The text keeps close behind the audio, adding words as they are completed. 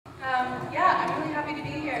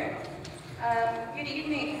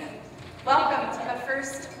Welcome to the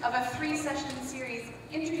first of a 3-session series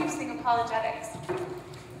introducing apologetics.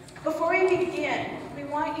 Before we begin, we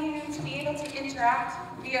want you to be able to interact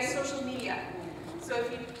via social media. So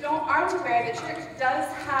if you aren't aware, the church does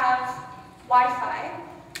have Wi-Fi.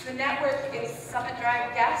 The network is Summit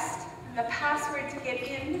Drive Guest, and the password to get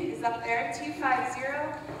in is up there,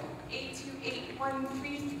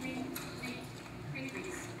 250-828-1333.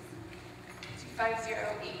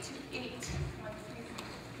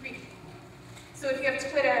 250-828-1333. So if you have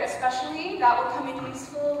Twitter especially, that will come in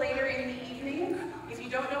useful later in the evening. If you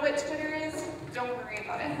don't know what Twitter is, don't worry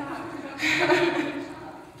about it.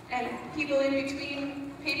 And people in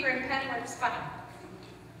between, paper and pen works fine.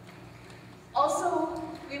 Also,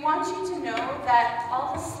 we want you to know that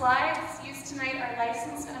all the slides used tonight are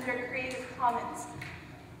licensed under Creative Commons,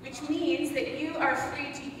 which means that you are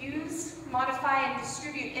free to use, modify, and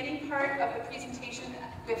distribute any part of the presentation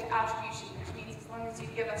with attribution, which means as long as you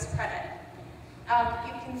give us credit.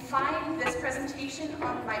 You can find this presentation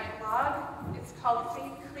on my blog. It's called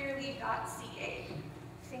thinkclearly.ca.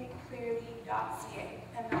 thinkclearly.ca,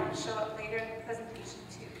 and that will show up later in the presentation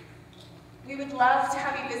too. We would love to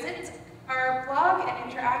have you visit our blog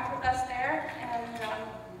and interact with us there, and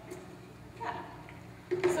yeah.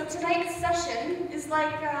 So tonight's session is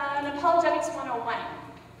like an Apologetics 101.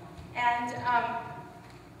 And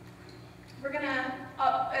we're gonna,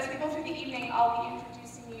 as we go through the evening, I'll be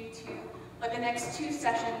introducing you to what the next 2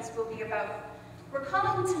 sessions will be about. We're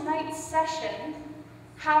calling tonight's session,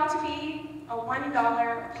 How to Be a $1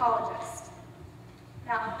 Apologist.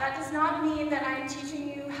 Now, that does not mean that I'm teaching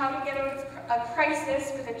you how to get out of a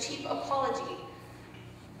crisis with a cheap apology.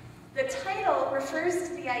 The title refers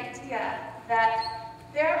to the idea that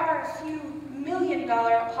there are a few $1 million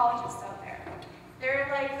apologists out there. They're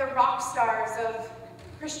like the rock stars of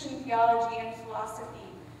Christian theology and philosophy,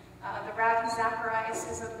 the Ravi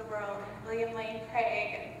Zachariases of the world, and William Lane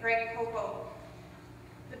Craig and Greg Coco.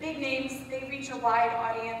 The big names, they reach a wide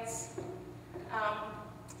audience.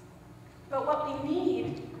 But what we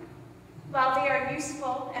need, while they are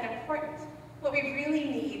useful and important, what we really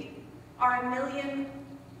need are $1 million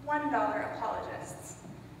 $1 apologists.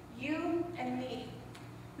 You and me,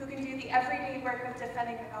 who can do the everyday work of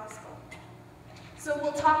defending the gospel. So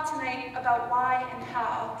we'll talk tonight about why and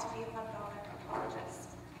how to be a $1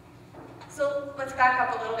 apologist. So let's back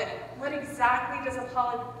up a little bit. What exactly does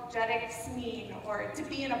apologetics mean, or to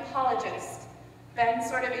be an apologist? Ben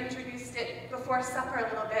sort of introduced it before supper a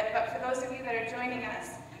little bit, but for those of you that are joining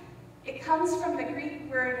us, it comes from the Greek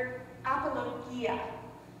word apologia,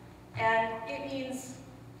 and it means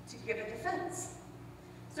to give a defense.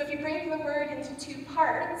 So if you break the word into 2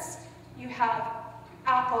 parts, you have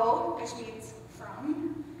apo, which means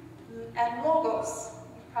from, and logos.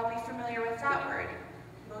 You're probably familiar with that word,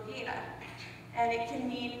 logia. And it can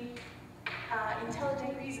mean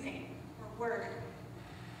intelligent reasoning, or word.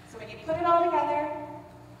 So when you put it all together,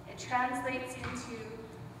 it translates into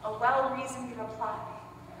a well-reasoned reply,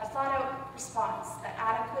 a thought-out response that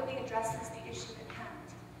adequately addresses the issue at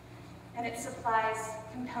hand. And it supplies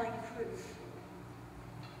compelling proof.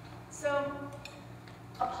 So,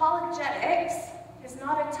 apologetics is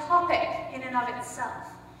not a topic in and of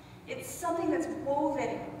itself. It's something that's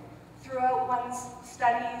woven throughout one's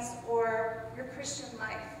studies or your Christian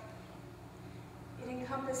life. It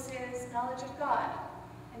encompasses knowledge of God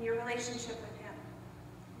and your relationship with Him,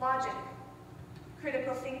 logic,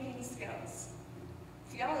 critical thinking skills,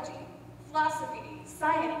 theology, philosophy,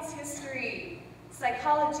 science, history,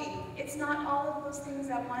 psychology. It's not all of those things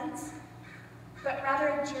at once, but rather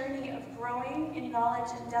a journey of growing in knowledge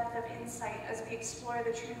and depth of insight as we explore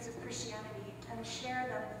the truths of Christianity and share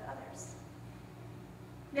them with others.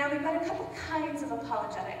 Now, we've got a couple kinds of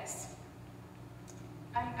apologetics.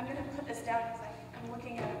 I'm going to put this down because I'm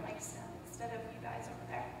looking at a mic stand instead of you guys over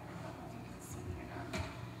there. I don't know if you can see me or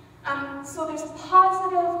not. So there's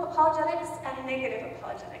positive apologetics and negative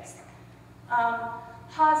apologetics.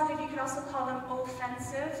 Positive, you could also call them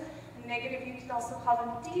offensive, and negative, you could also call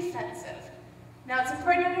them defensive. Now, it's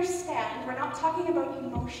important to understand, we're not talking about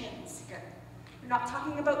emotions here. We're not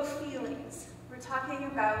talking about feelings. We're talking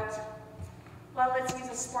about, well, let's use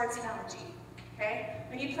a sports analogy, okay?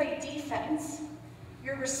 When you play defense,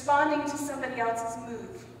 you're responding to somebody else's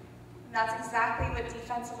move. And that's exactly what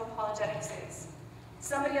defensive apologetics is.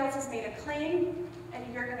 Somebody else has made a claim, and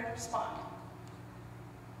you're going to respond.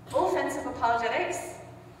 Offensive apologetics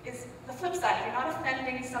is the flip side. You're not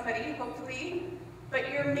offending somebody, hopefully, but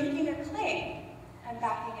you're making a claim and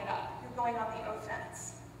backing it up. You're going on the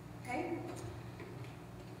offense, okay?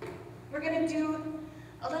 We're going to do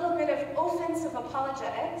a little bit of offensive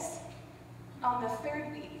apologetics on the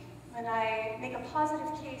 3rd week, when I make a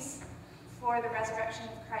positive case for the resurrection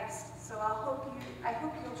of Christ. So I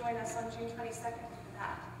hope you'll join us on June 22nd for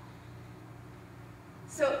that.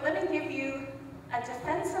 So let me give you a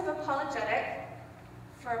defensive apologetic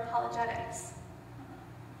for apologetics.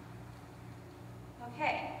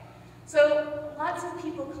 Okay, so lots of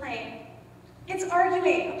people claim, it's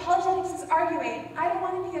arguing, apologetics is arguing. I don't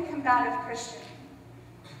want to be a combative Christian.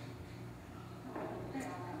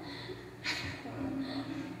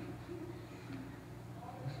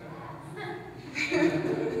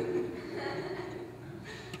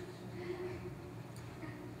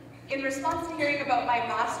 In response to hearing about my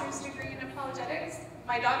master's degree in apologetics,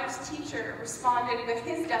 my daughter's teacher responded with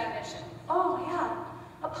his definition. Oh yeah,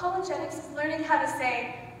 apologetics is learning how to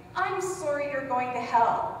say, I'm sorry you're going to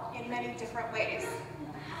hell in many different ways.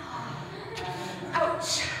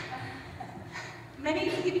 Ouch. Many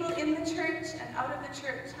people in the church and out of the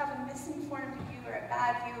church have a misinformed view or a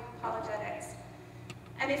bad view of apologetics.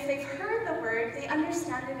 And if they've heard the word, they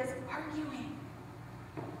understand it as arguing.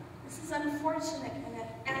 This is unfortunate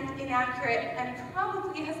and inaccurate, and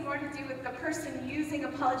probably has more to do with the person using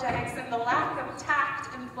apologetics and the lack of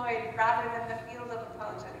tact employed rather than the field of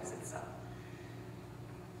apologetics itself.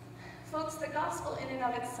 Folks, the gospel in and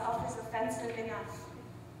of itself is offensive enough.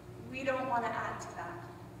 We don't want to add to that.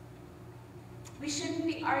 We shouldn't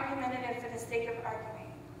be argumentative for the sake of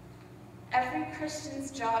arguing. Every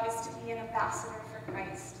Christian's job is to be an ambassador for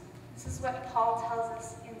Christ. This is what Paul tells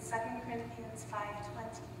us in 2 Corinthians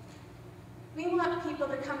 5:20. We want people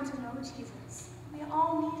to come to know Jesus. We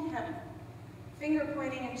all need him.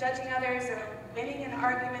 Finger-pointing and judging others or winning an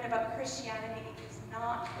argument about Christianity is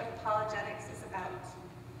not what apologetics is about.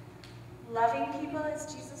 Loving people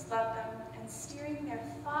as Jesus loved them and steering their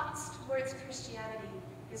thoughts towards Christianity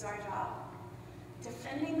is our job.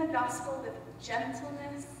 Defending the gospel with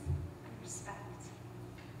gentleness and respect.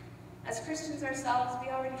 As Christians ourselves,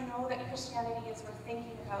 we already know that Christianity is worth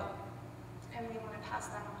thinking about, and we want to pass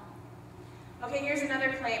that on. Okay, here's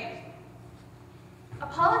another claim.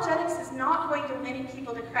 Apologetics is not going to win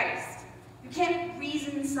people to Christ. You can't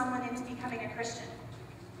reason someone into becoming a Christian.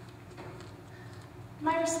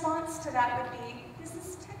 My response to that would be, this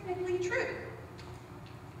is technically true.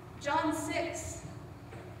 John 6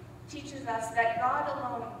 teaches us that God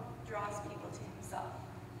alone draws people to himself.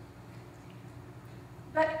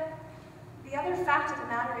 But the other fact of the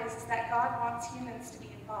matter is that God wants humans to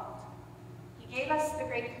be involved. He gave us the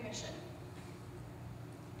Great Commission.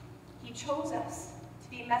 He chose us to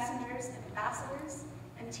be messengers and ambassadors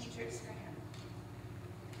and teachers for him.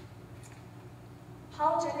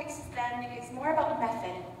 Apologetics, then, is more about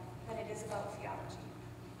method than it is about theology.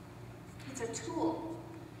 It's a tool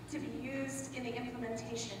to be used in the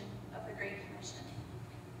implementation of the Great Commission.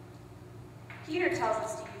 Peter tells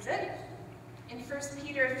us to use it. In 1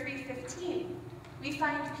 Peter 3:15, we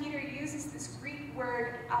find Peter uses this Greek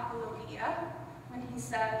word apologia when he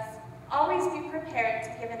says, always be prepared to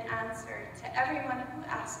give an answer to everyone who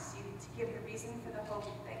asks you to give the reason for the hope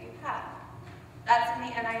that you have. That's in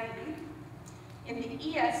the NIV. In the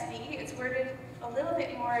ESV, it's worded a little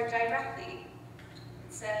bit more directly.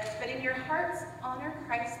 It says, but in your hearts honor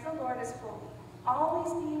Christ the Lord as holy,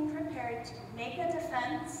 always being prepared to make a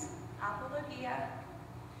defense, apologia,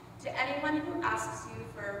 to anyone who asks you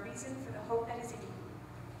for a reason for the hope that is in you,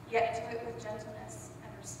 yet do it with gentleness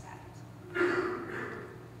and respect.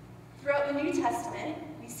 Throughout the New Testament,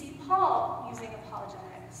 we see Paul using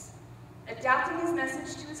apologetics, adapting his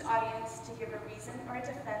message to his audience to give a reason or a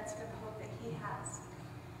defense for the hope that he has.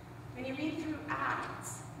 When you read through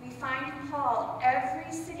Acts, we find Paul,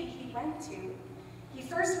 every city he went to, he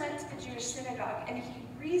first went to the Jewish synagogue and he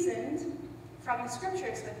reasoned from the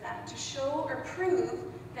scriptures with them to show or prove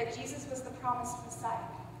that Jesus was the promised Messiah.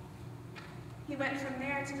 He went from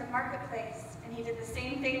there to the marketplace and he did the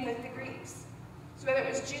same thing with the Greeks. So whether it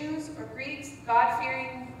was Jews or Greeks,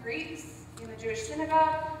 God-fearing Greeks in the Jewish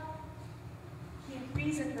synagogue, he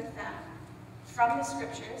reasoned with them from the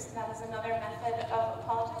scriptures. That is another method of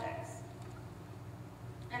apologetics.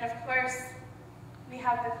 And of course, we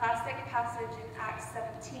have the classic passage in Acts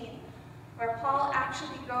 17, where Paul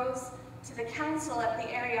actually goes to the council at the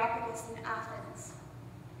Areopagus in Athens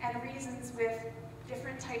and reasons with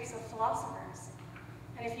different types of philosophers.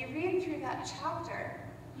 And if you read through that chapter,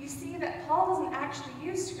 you see that Paul doesn't actually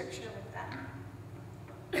use scripture with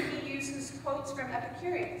them. He uses quotes from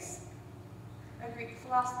Epicurus, a Greek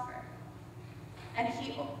philosopher. And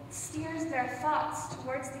he steers their thoughts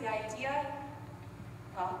towards the idea,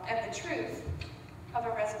 well, and the truth of a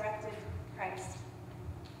resurrected Christ.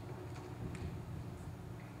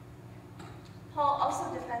 Paul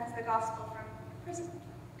also defends the gospel from prison.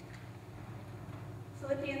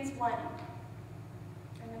 Philippians 1.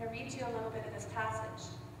 I'm going going to read to you a little bit of this passage.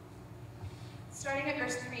 Starting at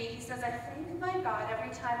verse 3, he says, "I thank my God every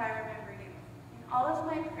time I remember you. In all of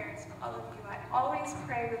my prayers for all of you, I always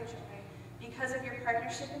pray with joy because of your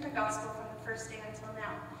partnership in the gospel from the first day until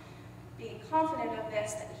now, being confident of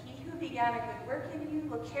this, that he who began a good work in you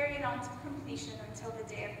will carry it on to completion until the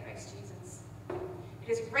day of Christ Jesus. It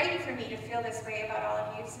is right for me to feel this way about all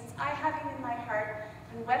of you, since I have you in my heart,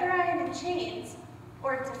 and whether I am in chains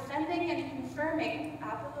or defending and confirming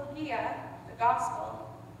apologia, the gospel,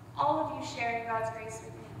 all of you share in God's grace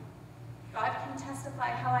with me. God can testify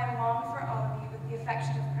how I long for all of you with the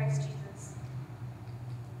affection of Christ Jesus."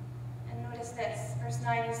 And notice this, verse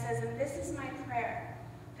 9, he says, "And this is my prayer,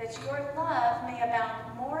 that your love may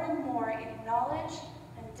abound more and more in knowledge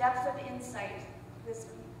and depth of insight,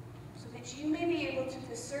 wisdom, so that you may be able to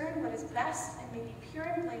discern what is best and may be pure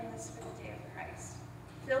and blameless for the day of Christ,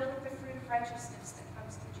 filled with the fruit of righteousness that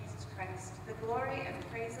comes through Jesus Christ, the glory and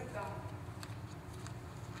praise of God."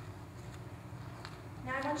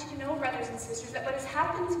 Now I want you to know, brothers and sisters, that what has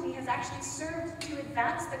happened to me has actually served to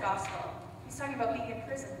advance the gospel. He's talking about being in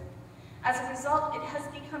prison. As a result, it has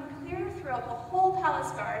become clear throughout the whole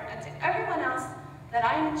palace guard and to everyone else that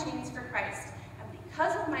I am in chains for Christ. And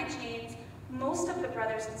because of my chains, most of the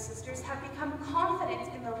brothers and sisters have become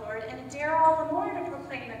confident in the Lord and dare all the more to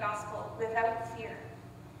proclaim the gospel without fear.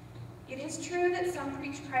 It is true that some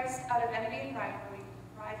preach Christ out of envy and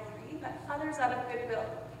rivalry, but others out of goodwill.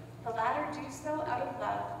 The latter do so out of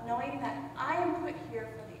love, knowing that I am put here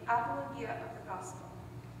for the apologia of the gospel,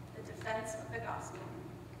 the defense of the gospel.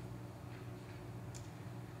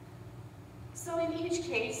 So in each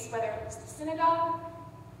case, whether it was the synagogue,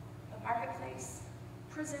 the marketplace,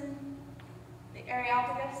 prison, the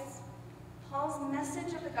Areopagus, Paul's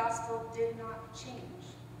message of the gospel did not change.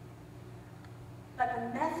 But the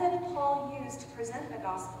method Paul used to present the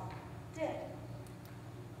gospel did.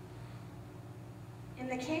 In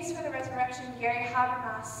the case for the resurrection, Gary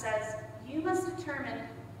Habermas says, "You must determine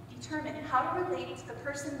how to relate to the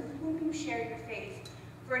person with whom you share your faith,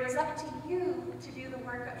 for it is up to you to do the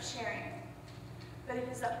work of sharing. But it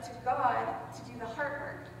is up to God to do the hard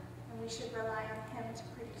work, and we should rely on him to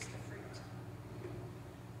produce the fruit."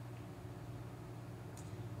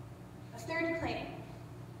 A third claim.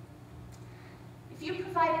 If you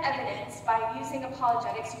provide evidence by using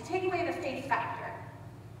apologetics, you take away the faith factor.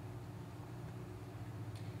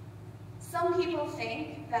 Some people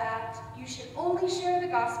think that you should only share the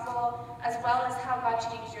gospel as well as how God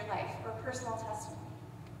changed your life, or personal testimony.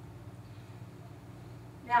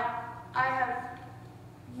 Now, I have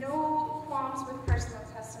no qualms with personal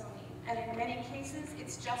testimony, and in many cases,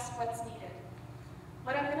 it's just what's needed.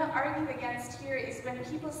 What I'm going to argue against here is when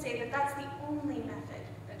people say that that's the only method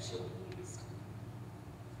that should be used.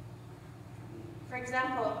 For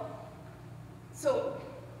example,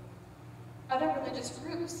 other religious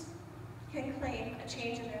groups can claim a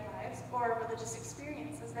change in their lives or a religious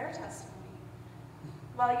experience as their testimony.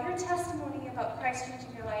 While your testimony about Christ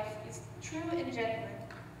changing your life is true and genuine,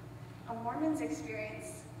 a Mormon's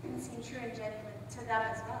experience can seem true and genuine to them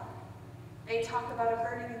as well. They talk about a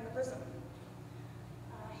burning in the bosom.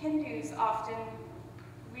 Hindus often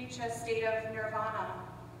reach a state of nirvana.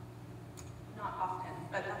 Not often,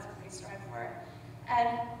 but that's what they strive for.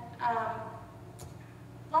 And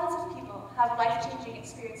lots of people have life-changing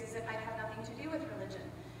experiences that might have nothing to do with religion.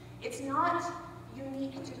 It's not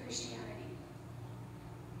unique to Christianity.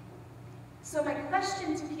 So my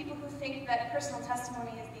question to people who think that personal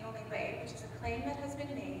testimony is the only way, which is a claim that has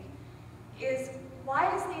been made, is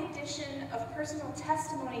why is the addition of personal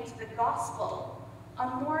testimony to the gospel a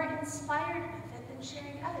more inspired method than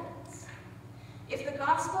sharing evidence? If the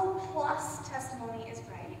gospel plus testimony is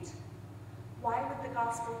right, why would the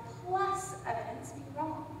gospel plus evidence be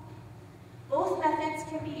wrong? Both methods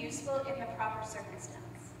can be useful in the proper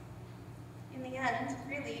circumstance. In the end,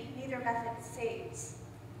 really, neither method saves.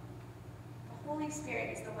 The Holy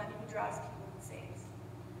Spirit is the one who draws people and saves.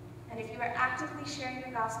 And if you are actively sharing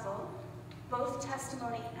the gospel, both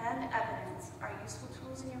testimony and evidence are useful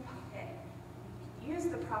tools in your pocket. You can use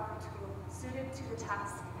the proper tool suited to the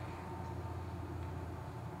task.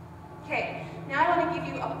 Okay, now I want to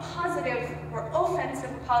give you a positive or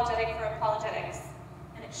offensive apologetic for apologetics,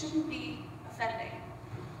 and it shouldn't be offending.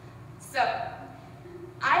 So,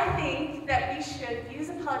 I think that we should use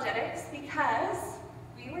apologetics because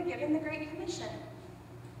we were given the Great Commission.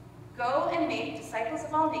 Go and make disciples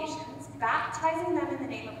of all nations, baptizing them in the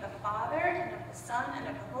name of the Father, and of the Son, and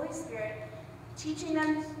of the Holy Spirit, teaching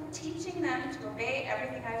them to obey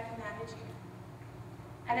everything I've commanded you.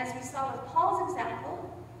 And as we saw with Paul's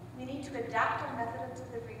example, we need to adapt our method of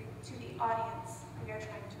delivery to the audience we are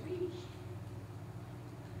trying to reach.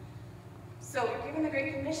 So we're given the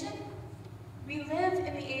Great Commission. We live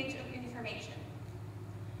in the age of information.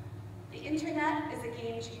 The internet is a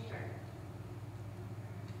game changer.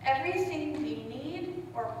 Everything we need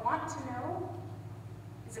or want to know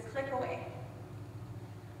is a click away.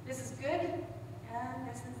 This is good and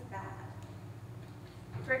this is bad.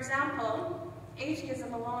 For example,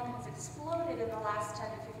 atheism alone has exploded in the last 10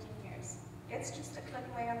 to 15 years. It's just a click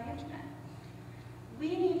away on the internet.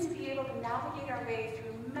 We need to be able to navigate our way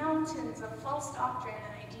through mountains of false doctrine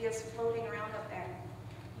and ideas floating around out there.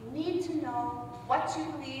 You need to know what you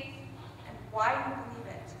believe and why you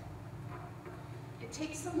believe it. It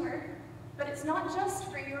takes some work, but it's not just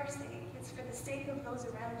for your sake. It's for the sake of those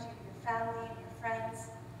around you, your family, your friends,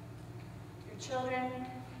 your children,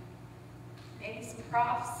 maybe some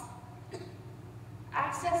profs.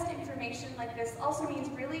 Access to information like this also means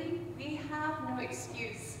really we have no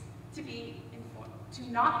excuse to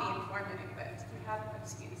not be informed and equipped. We have no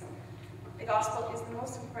excuse. The gospel is the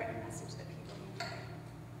most important message that people need to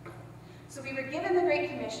hear. So we were given the Great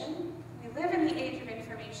Commission. We live in the age of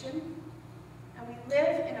information, and we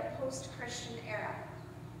live in a post-Christian era.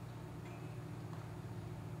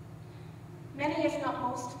 Many, if not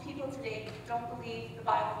most, people today don't believe the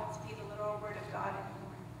Bible to be the literal word of God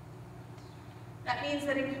anymore. That means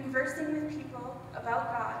that in conversing with people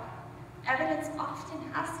about God, evidence often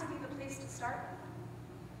has to be the place to start with them.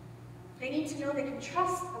 They need to know they can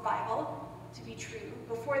trust the Bible to be true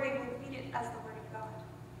before they will read it as the Word of God.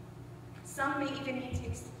 Some may even need to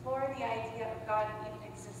explore the idea of God even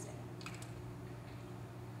existing.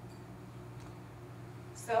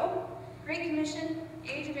 So, Great Commission,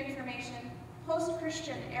 Age of Information,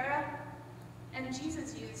 post-Christian era, and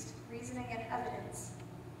Jesus used reasoning and evidence,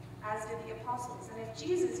 as did the apostles. And if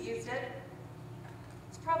Jesus used it,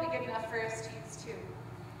 it's probably good enough for us to use too.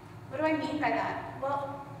 What do I mean by that?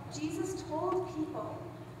 Well, Jesus told people,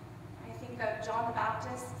 I think of John the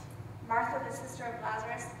Baptist, Martha, the sister of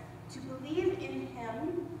Lazarus, to believe in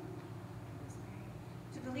him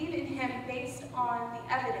based on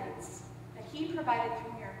the evidence that he provided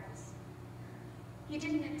through miracles. He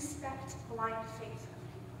didn't expect blind faith of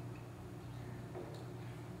people.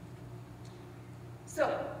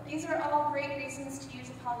 So, these are all great reasons to use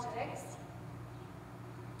apologetics.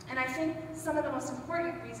 And I think some of the most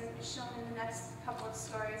important reason is shown in the next couple of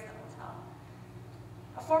stories that we'll tell.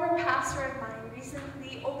 A former pastor of mine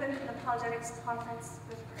recently opened an apologetics conference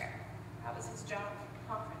with prayer. That was his job for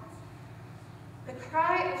the conference. The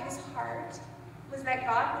cry of his heart was that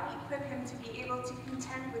God would equip him to be able to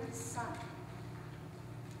contend with his son.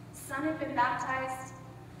 His son had been baptized,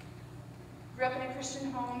 grew up in a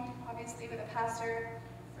Christian home, obviously with a pastor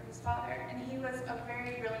for his father, and he was a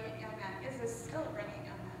very brilliant young man, is still a brilliant young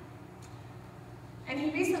man. And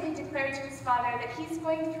he recently declared to his father that he's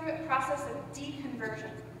going through a process of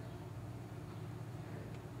deconversion.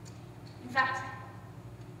 In fact,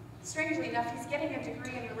 strangely enough, he's getting a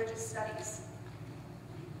degree in religious studies.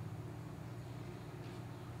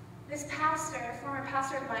 This pastor, a former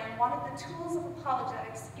pastor of mine, wanted the tools of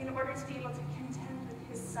apologetics in order to be able to contend with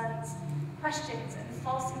his son's questions and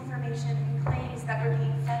false information and claims that were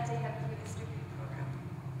being fed to him through this degree program.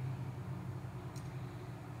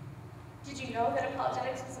 Did you know that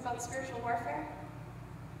apologetics was about spiritual warfare?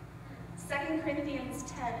 2 Corinthians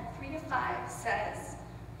 10, 3-5 says,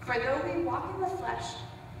 "For though we walk in the flesh,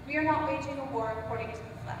 we are not waging a war according to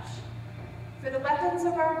the flesh. For the weapons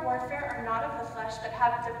of our warfare are not of the flesh, but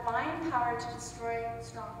have divine power to destroy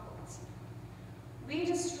strongholds. We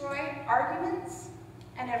destroy arguments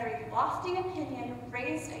and every lofty opinion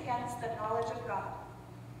raised against the knowledge of God,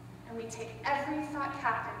 and we take every thought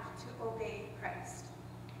captive to obey Christ."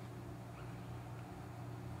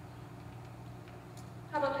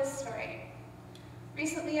 How about this story?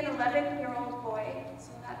 Recently, an 11-year-old boy,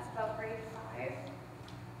 so that's about grade 5, grade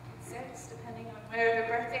 6, depending on where their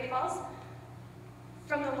birthday falls,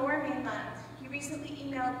 from the Lower Mainland, he recently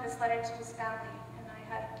emailed this letter to his family, and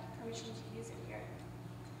I had permission to use it here.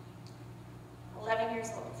 11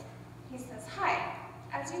 years old. He says, "Hi,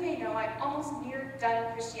 as you may know, I'm almost near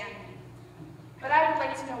done Christianity, but I would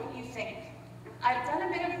like to know what you think. I've done a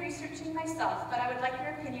bit of researching myself, but I would like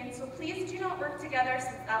your opinion, so please do not work together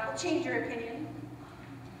since that will change your opinion.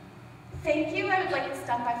 Thank you, I would like this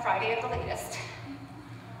done by Friday at the latest."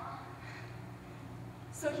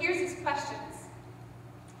 So here's his questions.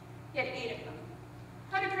 He had 8 of them.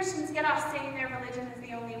 How do Christians get off saying their religion is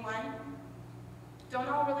the only one? Don't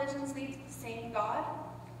all religions lead to the same God?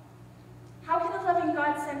 How can a loving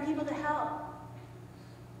God send people to hell?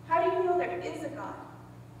 How do you know there is a God?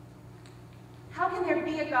 How can there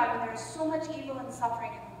be a God when there is so much evil and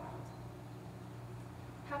suffering in the world?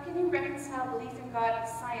 How can you reconcile belief in God with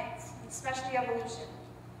science, and especially evolution?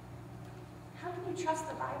 How can you trust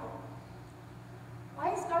the Bible?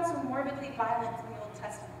 Why is God so morbidly violent in the Old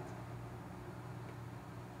Testament?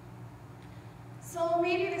 So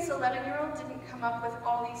maybe this 11-year-old didn't come up with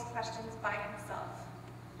all these questions by himself.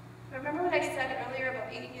 Remember what I said earlier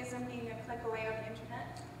about atheism being a click away on the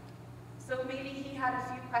internet? So maybe he had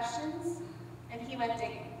a few questions and he went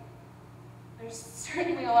digging. There's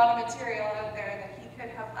certainly a lot of material out there that he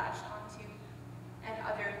could have latched onto and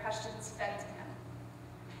other questions fed to him.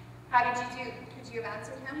 How did you do? Could you have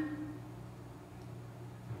answered him?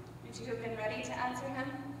 Would you have been ready to answer him?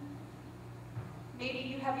 Maybe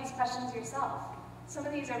you have these questions yourself. Some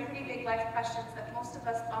of these are pretty big life questions that most of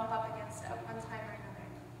us bump up against at one time or another.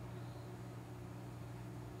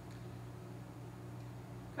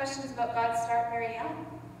 Questions about God start very young.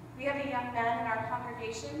 We have a young man in our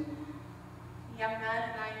congregation. A young man,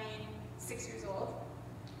 and I mean 6 years old.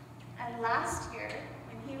 And last year,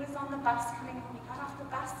 when he was on the bus coming home, he got off the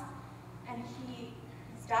bus, and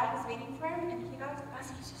his dad was waiting for him, and he got off the bus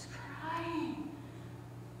and he was just crying.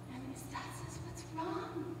 And his dad says, "What's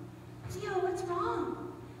wrong? Theo, what's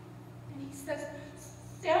wrong?" And he says,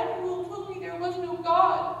 "Samuel told me there was no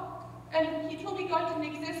God. And he told me God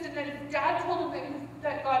didn't exist, and then his dad told him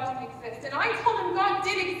that God didn't exist. And I told him God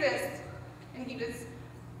did exist." And he was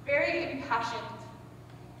very impassioned.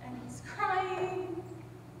 And he's crying.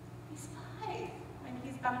 He's 5 when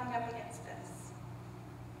he's bumping up against this.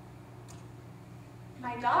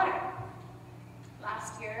 My daughter,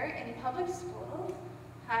 last year in public school,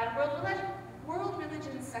 had a world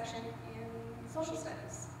religions section in social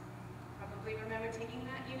studies. Probably remember taking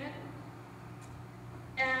that unit.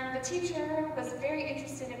 And the teacher was very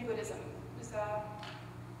interested in Buddhism. It was a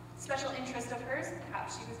special interest of hers.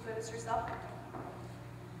 Perhaps she was Buddhist herself.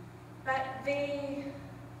 But they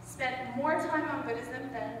spent more time on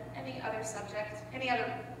Buddhism than any other subject, any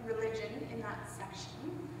other religion in that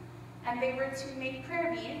section. And they were to make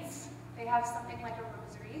prayer beads. They have something like a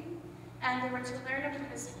rosary. And they were to learn a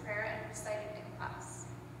Buddhist prayer and recite it in class.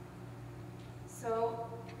 So,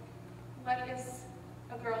 what is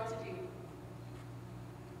a girl to do?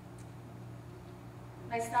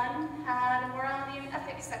 My son had a morality and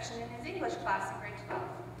ethics section in his English class in grade 12.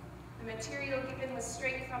 The material given was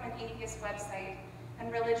straight from an atheist website,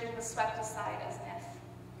 and religion was swept aside as myth.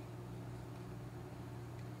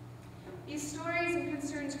 These stories and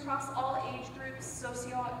concerns cross all age groups,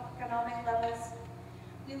 socioeconomic levels.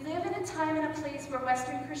 We live in a time and a place where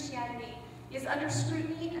Western Christianity is under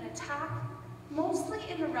scrutiny and attack, mostly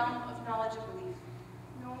in the realm of knowledge and belief.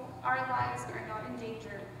 No, our lives are not in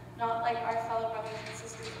danger, not like our fellow brothers and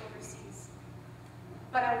sisters overseas.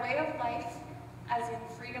 But our way of life, as in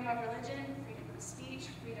freedom of religion, freedom of speech,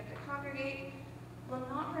 freedom to congregate, will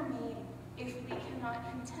not remain if we cannot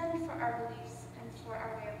contend for our beliefs and for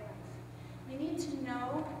our way of life. We need to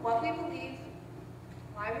know what we believe,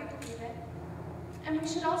 why we believe it, and we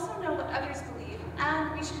should also know what others believe,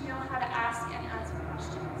 and we should know how to ask and answer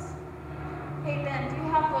questions. Hey Ben, do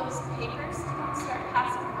you have those papers? Do you want to start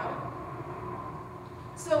passing them out?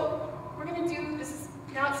 So, we're going to do this.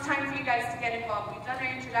 Now it's time for you guys to get involved. We've done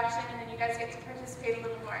our introduction, and then you guys get to participate a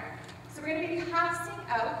little more. So we're going to be passing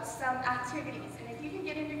out some activities, and if you can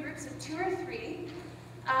get into groups of 2 or 3,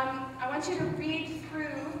 I want you to read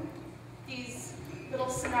through these little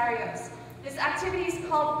scenarios. This activity is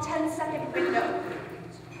called 10-second window.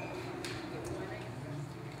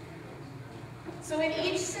 So in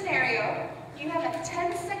each scenario, you have a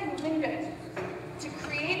 10-second window to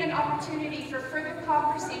create an opportunity for further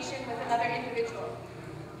conversation with another individual.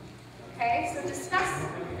 Okay, so discuss,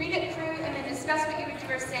 read it through, and then discuss what you would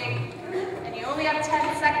do or say, and you only have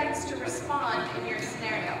 10 seconds to respond in your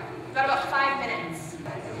scenario. You've got about 5 minutes.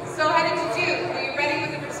 So how did you do? Were you ready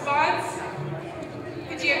with the response?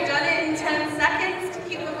 Could you have done it in 10 seconds to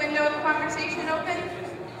keep the window of conversation open?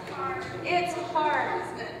 It's hard,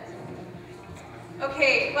 isn't it?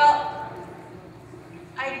 Okay, well,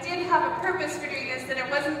 I did have a purpose for doing this, and it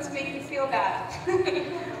wasn't to make you feel bad.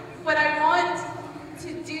 What I want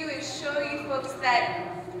to do is show you folks that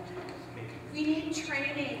we need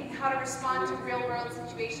training in how to respond to real-world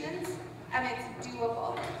situations, and it's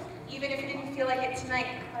doable. Even if you didn't feel like it tonight,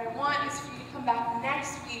 what I want is for you to come back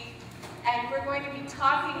next week, and we're going to be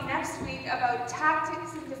talking next week about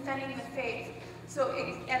tactics in defending the faith.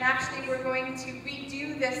 And actually we're going to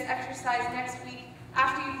redo this exercise next week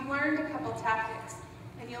after you've learned a couple tactics.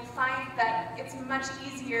 And you'll find that it's much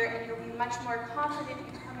easier and you'll be much more confident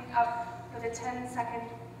in coming up with a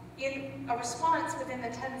response within the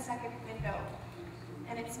 10-second window.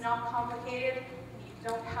 And it's not complicated, and you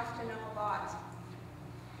don't have to know a lot.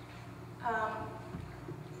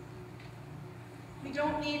 We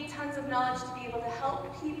don't need tons of knowledge to be able to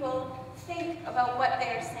help people think about what they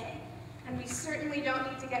are saying. And we certainly don't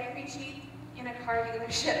need to get preachy in a car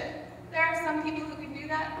dealership. There are some people who can do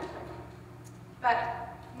that, but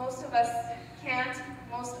most of us can't.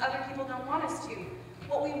 Most other people don't want us to.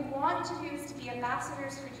 What we want to do is to be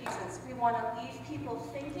ambassadors for Jesus. We want to leave people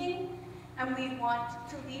thinking, and we want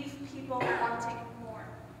to leave people wanting more.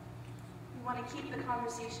 We want to keep the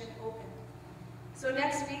conversation open. So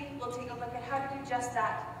next week, we'll take a look at how to do just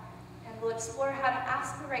that, and we'll explore how to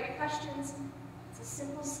ask the right questions. It's a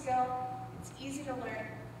simple skill, it's easy to learn,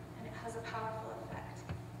 and it has a powerful effect.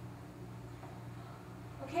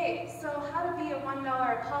 Okay, so how to be a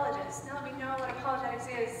 $1 apologist. Now that we know what apologetics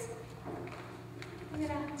is, I'm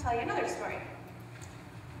going to tell you another story.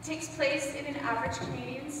 It takes place in an average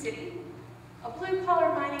Canadian city, a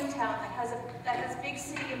blue-collar mining town that has big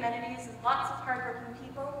city amenities and lots of hardworking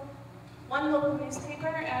people, one local newspaper,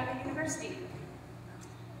 and a university.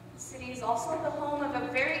 The city is also the home of a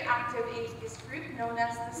very active atheist group known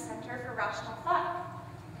as the Center for Rational Thought.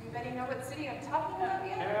 Anybody know what city I'm talking about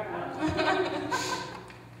yet?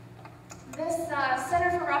 This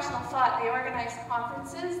Center for Rational Thought, they organize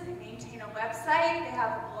conferences, they maintain a website, they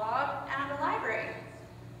have a blog, and a library.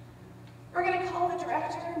 We're going to call the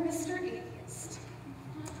director Mr. Atheist.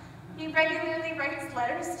 He regularly writes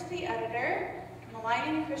letters to the editor,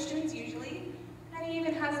 maligning Christians usually, and he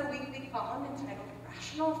even has a weekly column entitled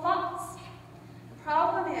Rational Thoughts. The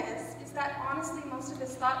problem is that honestly most of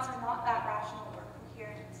his thoughts are not that rational or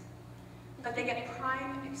coherent, but they get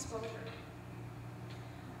prime exposure.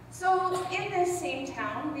 So in this same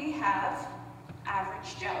town, we have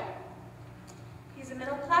Average Joe. He's a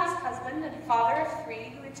middle-class husband and father of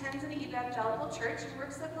 3 who attends an evangelical church and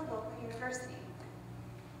works at the local university.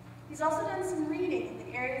 He's also done some reading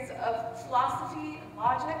in the areas of philosophy and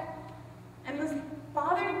logic, and was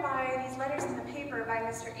bothered by these letters in the paper by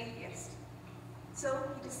Mr. Atheist. So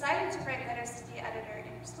he decided to write letters to the editor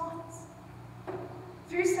in response.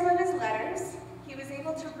 Through some of his letters, he was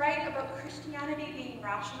able to write about Christianity being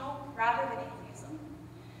rational rather than atheism.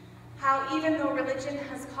 How even though religion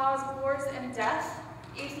has caused wars and death,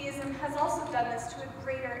 atheism has also done this to a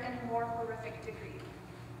greater and more horrific degree.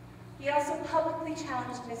 He also publicly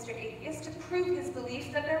challenged Mr. Atheist to prove his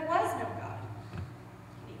belief that there was no God.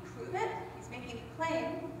 Can he prove it? He's making a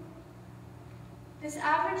claim. This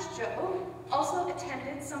Average Joe also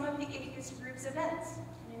attended some of the atheist group's events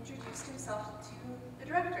and introduced himself to the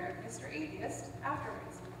director, Mr. Atheist,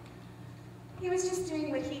 afterwards. He was just doing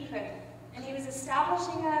what he could, and he was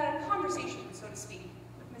establishing a conversation, so to speak,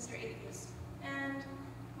 with Mr. Atheist, and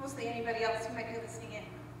mostly anybody else who might be listening in.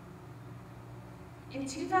 In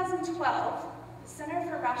 2012, the Center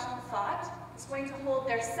for Rational Thought is going to hold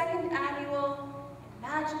their 2nd annual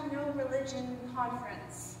Imagine No Religion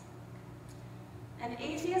conference. And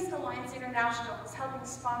Atheist Alliance International was helping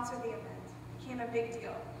sponsor the event. It became a big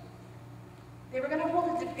deal. They were going to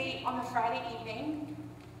hold a debate on the Friday evening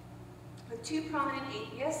with 2 prominent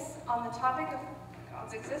atheists on the topic of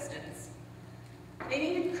God's existence. They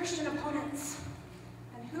needed Christian opponents.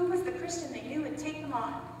 And who was the Christian they knew would take them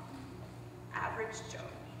on? Average Joe.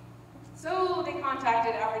 So they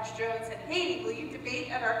contacted Average Joe and said, "Hey, will you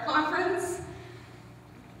debate at our conference?"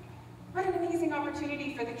 What an amazing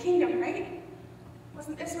opportunity for the kingdom, right?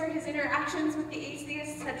 Wasn't this where his interactions with the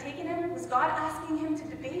atheists had taken him? Was God asking him to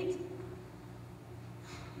debate?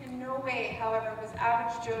 In no way, however, was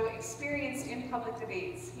Average Joe experienced in public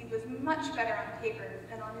debates. He was much better on paper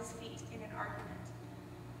than on his feet in an argument.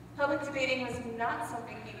 Public debating was not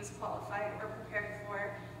something he was qualified or prepared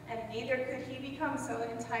for, and neither could he become so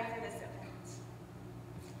in time for this event.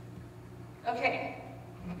 Okay,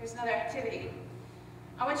 here's another activity.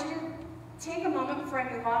 I want you to take a moment before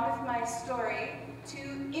I move on with my story to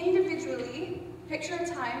individually picture a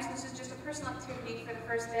time, so this is just a personal activity for the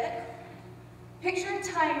first bit. Picture a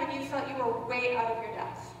time when you felt you were way out of your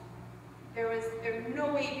depth. There was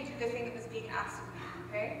no way you could do the thing that was being asked of you,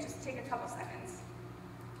 okay? Just take a couple seconds.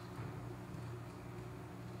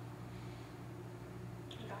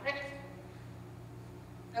 Got it?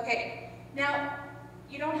 Okay, now,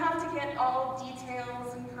 you don't have to get all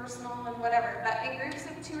details and personal and whatever, but in groups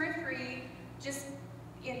of 2 or 3, just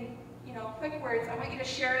in quick words, I want you to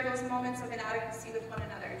share those moments of inadequacy with one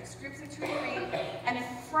another. Just groups of 2 or 3, and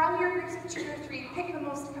from your groups of 2 or 3, pick the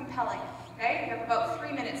most compelling, okay? You have about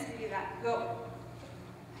 3 minutes to do that. Go.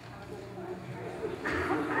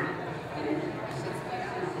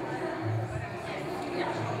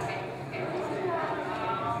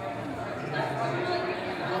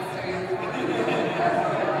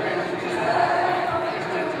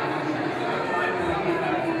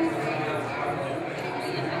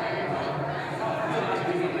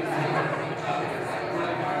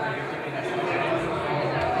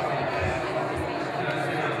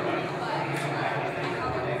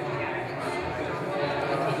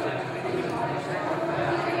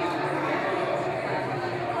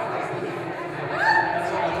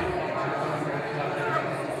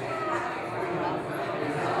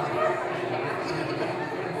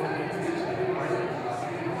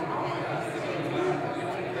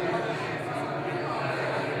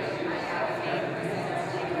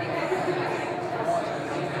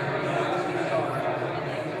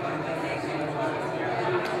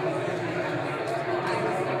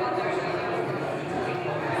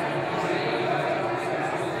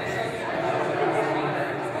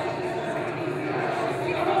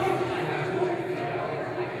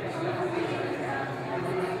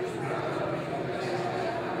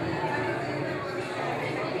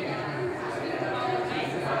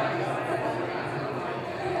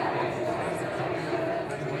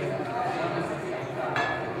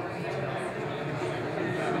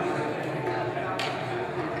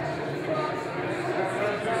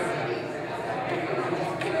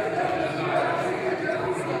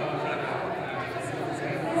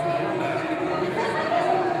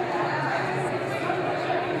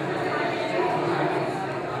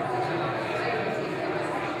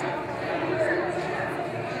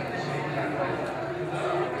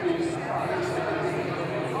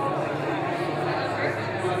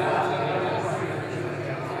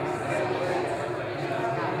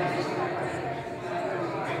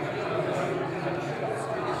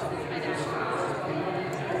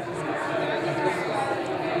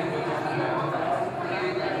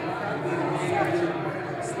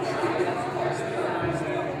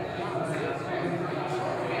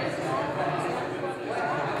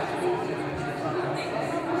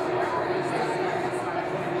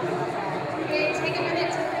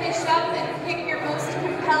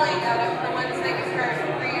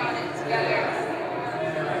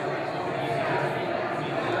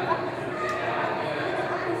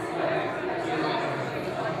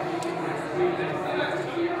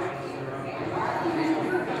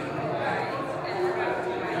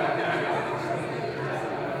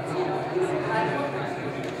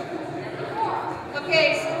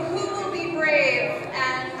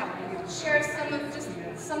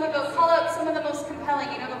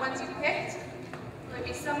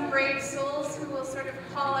 brave souls who will sort of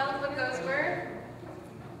call out what those were?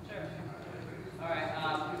 Sure. All right.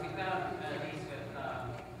 We found, at least with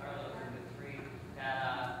our little group of three,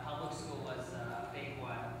 that public school was a big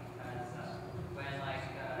one because when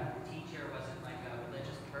the teacher wasn't like a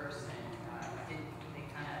religious person, they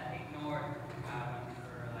kind of ignored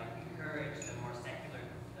or encouraged the more secular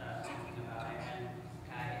thinking about it. And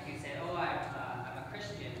if you said, "Oh, I'm a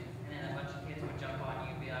Christian," and then a bunch of kids would jump on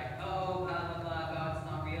you and be like, "Oh, blah blah blah, God's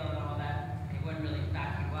not real," and all that, and they wouldn't really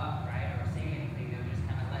back you up, right, or say anything. They would just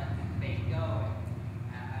kind of let the debate go.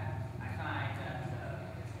 And I find that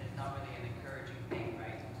it's not really an encouraging thing,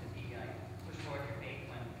 right, to be push forward your faith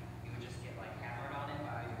when you would just get hammered on it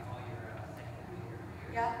by all your secular peers.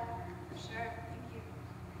 Yeah, for sure. Thank you.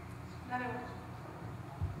 Another one.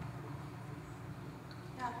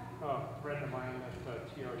 Yeah. A friend of mine at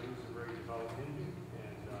TRU is a very devout Hindu,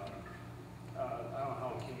 and I don't know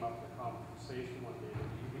how it came up in the conversation one day, but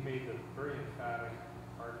he made the very emphatic,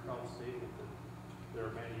 heartfelt statement that there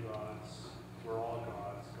are many gods, we're all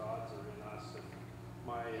gods, gods are in us, and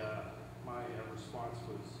my response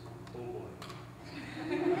was, oh boy.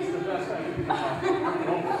 That's the best I could come up with. Oh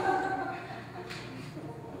boy.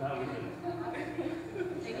 That was it.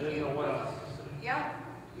 Thank I didn't you. know what else to say. Yeah,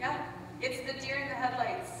 yeah. It's the deer in the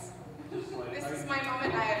headlights. Just like, This is my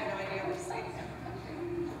moment. I have no idea what to say.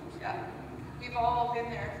 Yeah, we've all been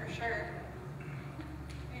there for sure.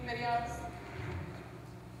 Anybody else?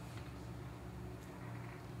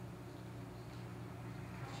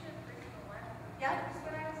 Yeah.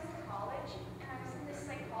 When I was in college, and I was in this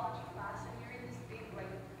psychology class, and we were in this big,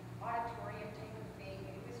 auditorium type of thing,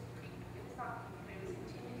 and it was not creepy, but it was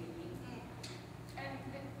intimidating. And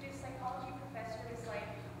the psychology professor was,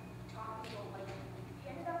 talking about, he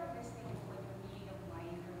ended up in this thing of, the meaning of life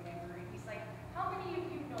or whatever, and he's like, how many of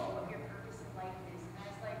you know what your purpose in life is? And I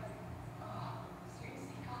was like, oh,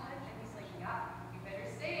 seriously, God? And he's like, yeah, you better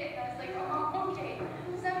say it. And I was like, oh, okay.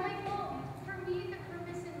 So I'm like, well, for me, the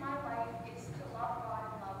purpose in my life is to love God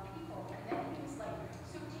and love people. And then he was like,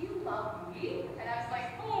 so do you love me? And I was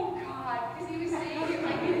like, oh God, because he was saying it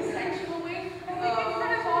in a sexual way. And in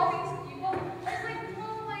front of all these people, I was like,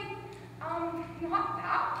 well, not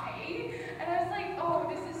that way. And I was like, oh,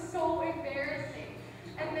 this is so embarrassing.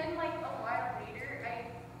 And then a while later,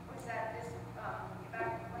 I was at this,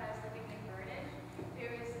 back when I was living in Vernon,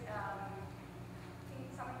 there was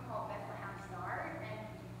something called Bethlehem Star, and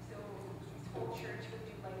so this whole church would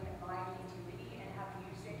do a live nativity and have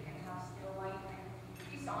music and have still life, and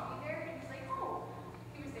he saw me there and he's like, oh,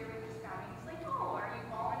 he was there with his family, he's like, oh, are you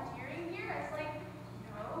volunteering here? I was like,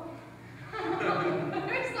 no. I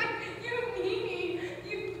was like, you meanie,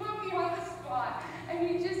 you put me on the spot. And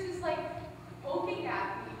he just was poking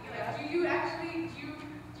at me, do you actually, do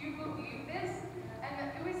you believe this? And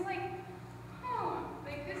it was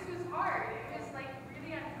this was hard. It was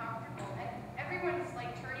really uncomfortable. And everyone's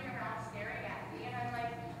turning around staring at me. And I'm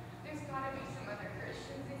like, there's got to be some other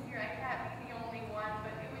Christians in here. I can't be the only one.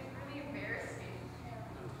 But it was really embarrassing.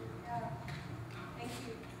 Yeah. Thank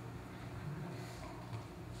you.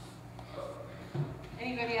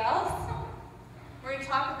 Anybody else? We're going to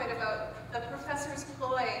talk a bit about the professor's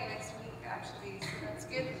ploy next week, actually. So that's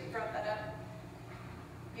good that you brought that up.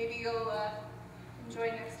 Maybe you'll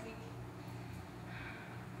enjoy next week.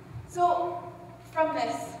 So, from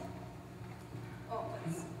this, I'm not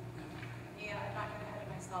going ahead of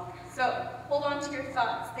myself. So, hold on to your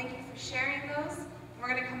thoughts. Thank you for sharing those. We're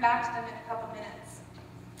going to come back to them in a couple minutes.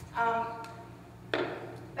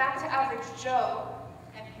 Back to Average Joe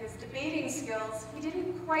and his debating skills. He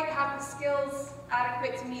didn't quite have the skills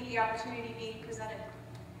adequate to meet the opportunity being presented.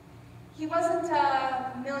 He wasn't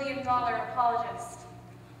a $1 million apologist.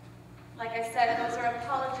 Like I said, those are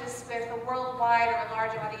apologists with a worldwide or a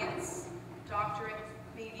large audience, doctorate,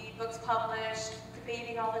 maybe books published,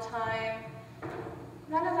 debating all the time.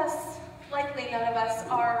 Likely none of us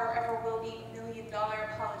are or ever will be $1 million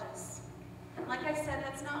apologists. Like I said,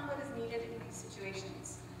 that's not what is needed in these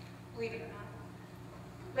situations, believe it or not.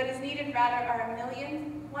 What is needed rather are $1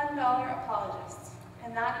 million $1 apologists,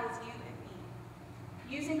 and that is you and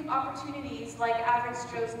me. Using opportunities like Average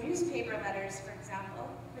Joe's newspaper letters, for example,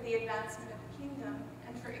 for the advancement of the kingdom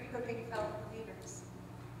and for equipping fellow believers.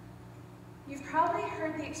 You've probably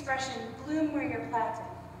heard the expression, bloom where you're planted.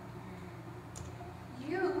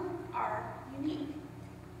 You are unique.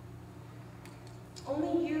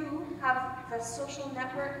 Only you have the social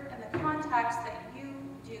network and the contacts that you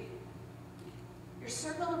do. Your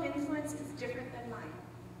circle of influence is different than mine.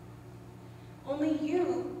 Only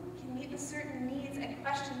you can meet the certain needs and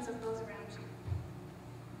questions of those around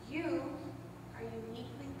you. You are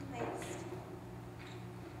uniquely placed.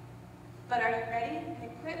 But are you ready and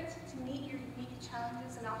equipped equipped to meet your unique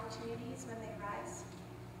challenges and opportunities when they arise.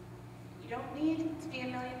 You don't need to be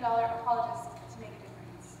 $1 million apologist to make a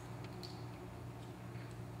difference.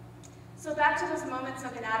 So back to those moments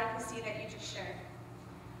of inadequacy that you just shared.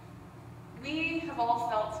 We have all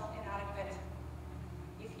felt inadequate.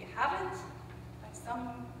 If you haven't, by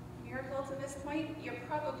some miracle to this point, you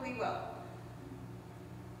probably will.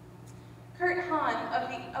 Kurt Hahn of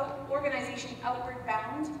the organization Outward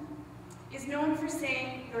Bound is known for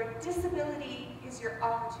saying, your disability is your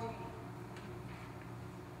opportunity.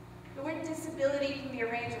 The word disability can be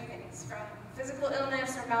a range of things, from physical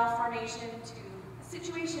illness or malformation to a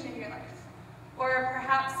situation in your life, or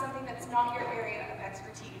perhaps something that's not your area of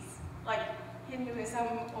expertise, like Hinduism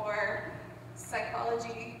or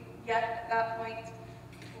psychology yet at that point,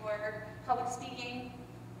 or public speaking.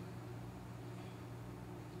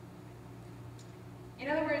 In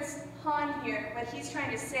other words, Hahn here, what he's trying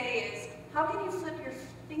to say is, how can you flip your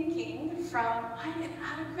thinking from, I'm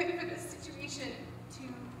inadequate for this situation, to,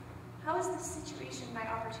 how is this situation my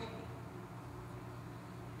opportunity?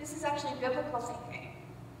 This is actually biblical thinking.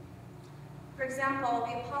 For example,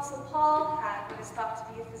 the Apostle Paul had what is thought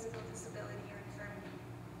to be a physical disability or infirmity.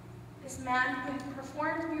 This man who had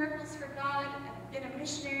performed miracles for God and been a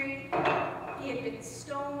missionary, he had been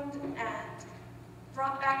stoned and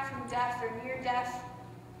brought back from death or near death,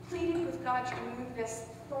 pleading with God to remove this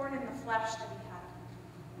thorn in the flesh that he had.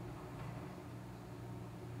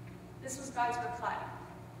 This was God's reply.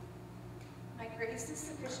 My grace is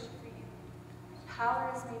sufficient for you.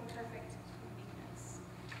 Power is made perfect in weakness.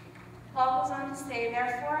 Paul goes on to say,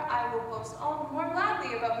 therefore I will boast all the more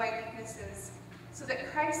gladly about my weaknesses, so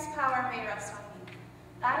that Christ's power may rest on me.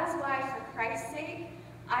 That is why, for Christ's sake,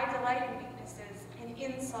 I delight in weaknesses, in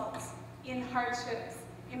insults, in hardships,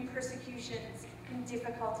 in persecutions, in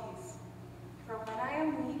difficulties. For when I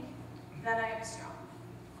am weak, then I am strong.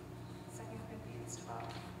 2 Corinthians 12.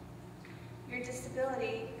 Your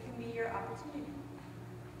disability can be your opportunity.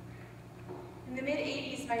 In the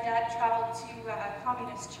mid-80s, my dad traveled to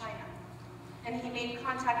communist China, and he made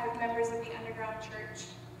contact with members of the underground church.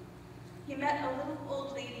 He met a little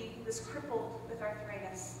old lady who was crippled with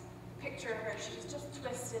arthritis. The picture of her, she was just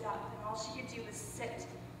twisted up, and all she could do was sit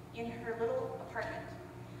in her little apartment.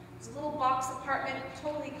 It was a little box apartment,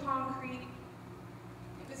 totally concrete.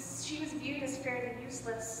 She was viewed as fairly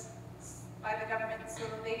useless by the government, so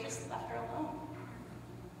they just left her alone.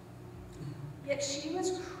 Yet she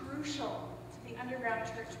was crucial to the underground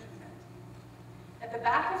church movement. At the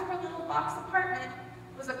back of her little box apartment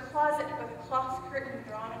was a closet with a cloth curtain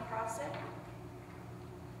drawn across it.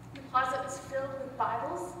 The closet was filled with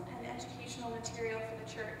Bibles and educational material for the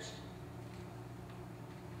church.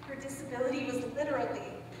 Her disability was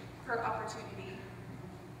literally her opportunity.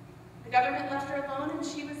 The government left her alone, and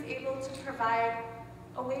she was able to provide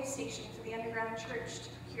a way station for the underground church to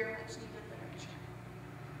procure much needed literature.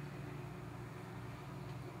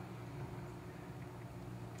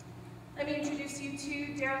 Let me introduce you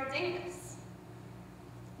to Daryl Davis.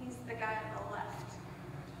 He's the guy on the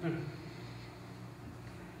left.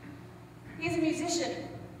 He's a musician,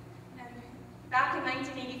 and back in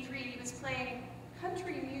 1983, he was playing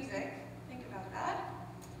country music, think about that,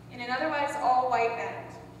 in an otherwise all-white band.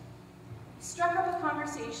 He struck up a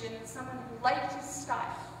conversation with someone who liked his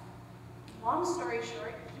style. Long story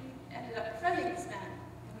short, he ended up befriending this man,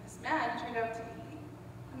 and this man turned out to be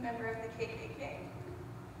a member of the KKK.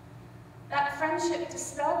 That friendship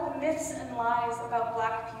dispelled the myths and lies about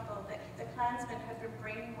black people that the Klansmen had been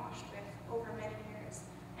brainwashed with over many years,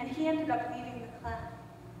 and he ended up leaving the Klan.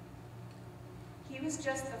 He was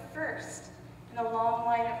just the first in a long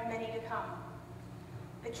line of many to come.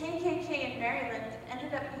 The KKK in Maryland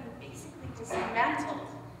ended up being basically dismantled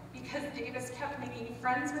because Davis kept making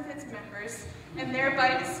friends with its members and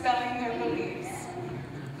thereby dispelling their beliefs.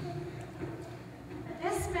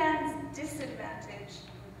 This man's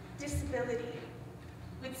disability,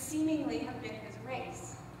 would seemingly have been his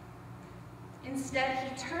race. Instead,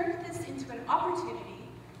 he turned this into an opportunity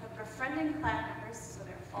of befriending Klan members so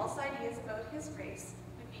their false ideas about his race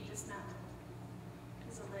would be dismantled.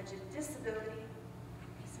 His alleged disability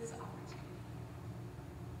is his opportunity.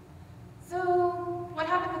 So, what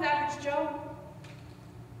happened with Average Joe?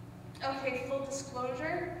 Okay, full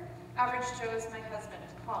disclosure, Average Joe is my husband,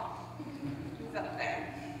 Paul. He's up there.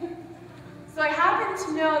 So I happen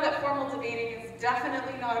to know that formal debating is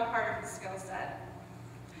definitely not a part of his skill set,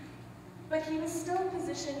 but he was still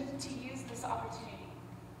positioned to use this opportunity.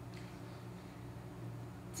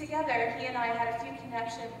 Together, he and I had a few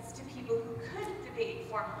connections to people who could debate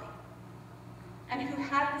formally, and who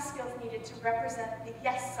had the skills needed to represent the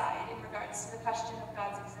yes side in regards to the question of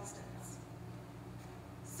God's existence.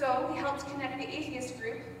 So we helped connect the atheist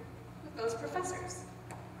group with those professors.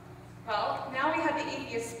 Well, now we had the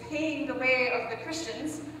atheists paying the way of the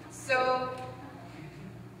Christians, so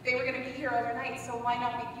they were going to be here overnight, so why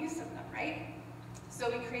not make use of them, right? So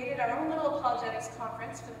we created our own little apologetics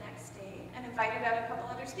conference for the next day and invited out a couple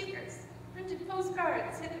other speakers. Printed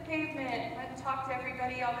postcards, hit the pavement, went and talked to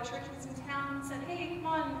everybody, all the churches in town, said, hey, come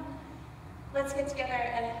on, let's get together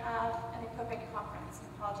and have an equipping conference, an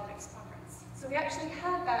apologetics conference. So we actually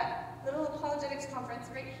had that little apologetics conference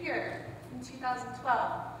right here in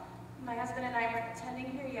 2012. My husband and I weren't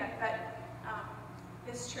attending here yet, but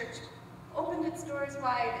this church opened its doors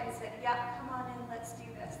wide and said, yeah, come on in, let's do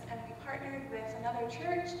this. And we partnered with another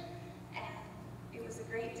church, and it was a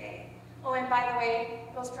great day. Oh, and by the way,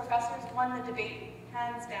 those professors won the debate,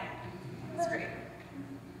 hands down. It was great.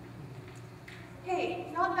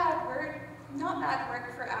 Hey, not bad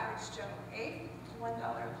work for average Joe, okay?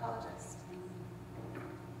 $1 apologist.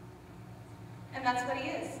 And that's what he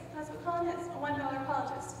is. That's what Colin is, a $1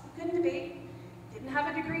 apologist. Couldn't debate, didn't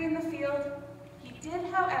have a degree in the field. He did,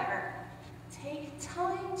 however, take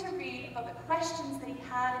time to read about the questions that he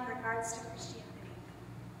had in regards to Christianity.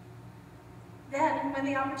 Then, when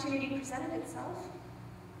the opportunity presented itself,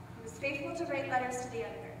 he was faithful to write letters to the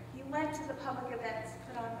editor. He went to the public events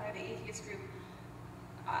put on by the atheist group.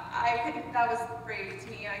 That was brave to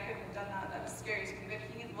me. I couldn't have done that. That was scary to me, but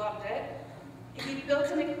he loved it. He built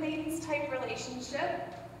an acquaintance-type relationship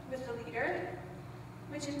with the leader,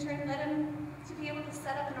 which in turn led him to be able to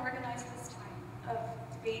set up and organize this time of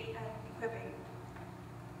debate and equipping.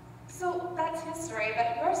 So that's his story,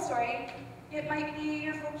 but your story, it might be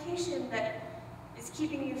your vocation that is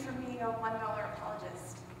keeping you from being a $1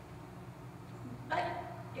 apologist. But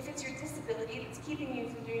if it's your disability that's keeping you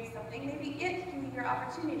from doing something, maybe it can be your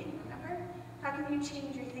opportunity, remember? How can you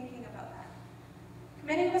change your thinking about that?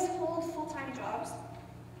 Many of us hold full-time jobs,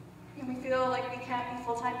 and we feel like we can't be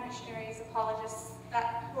full-time missionaries, apologists,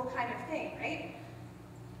 that whole kind of thing, right?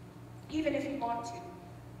 Even if you want to.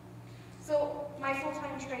 So my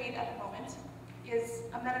full-time trade at the moment is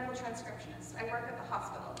a medical transcriptionist. I work at the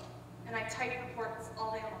hospital, and I type reports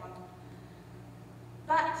all day long.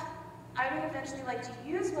 But I would eventually like to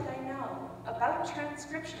use what I know about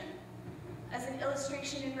transcription as an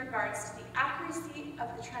illustration in regards to the accuracy of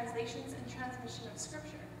the translations and transmission of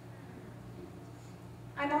Scripture.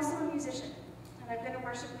 I'm also a musician, and I've been a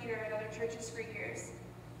worship leader at other churches for years.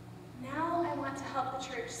 Now I want to help the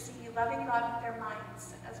church see loving God with their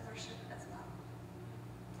minds as worship as well.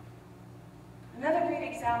 Another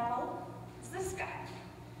great example is this guy.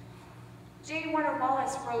 J. Warner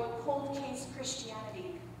Wallace wrote Cold Case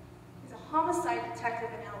Christianity. He's a homicide detective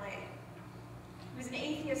in LA. He was an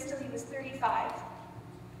atheist till he was 35.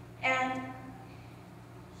 And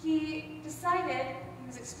he decided, he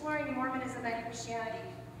was exploring Mormonism and Christianity,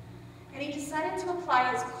 and he decided to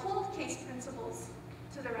apply his cold case principles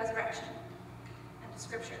to the resurrection and to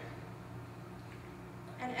Scripture,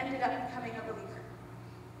 and ended up becoming a believer.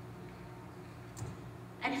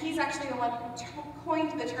 And he's actually the one who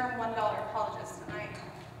coined the term $1 apologist, and I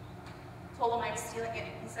told him I was stealing it.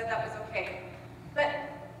 He said that was okay. But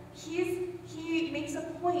he makes a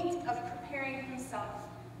point of preparing himself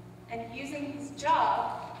and using his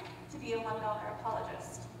job to be a $1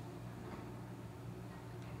 apologist.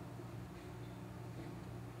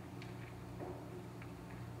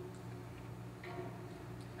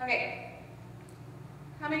 Okay,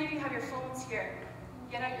 how many of you have your phones here?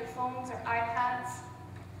 Get out your phones or iPads.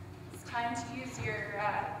 It's time to use your,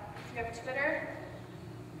 if you have Twitter.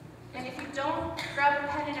 And if you don't, grab a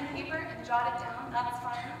pen and a paper and jot it down, that's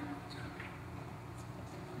fine.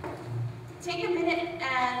 Take a minute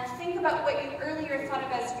and think about what you earlier thought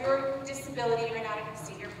of as your disability or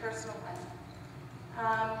inadequacy, your personal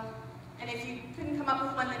one. And if you couldn't come up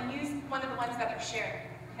with one, then use one of the ones that were shared,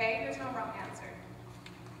 okay? There's no wrong answer.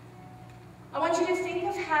 I want you to think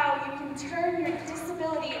of how you can turn your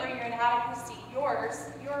disability or your inadequacy, your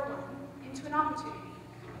one, into an opportunity.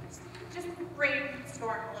 Just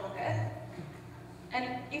brainstorm a little bit.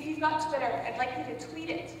 And if you've got Twitter, I'd like you to tweet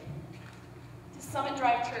it to Summit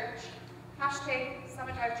Drive Church, hashtag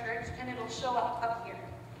Summit Drive Church, and it'll show up here,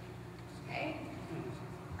 okay?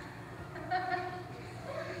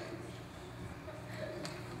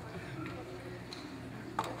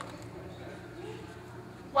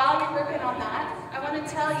 While you're working on that, I want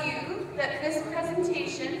to tell you that this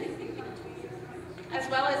presentation, as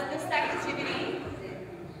well as this activity,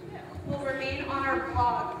 will remain on our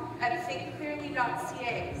blog at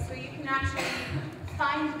thinkclearly.ca. So you can actually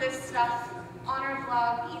find this stuff on our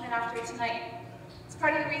blog even after tonight. It's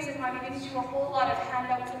part of the reason why we didn't do a whole lot of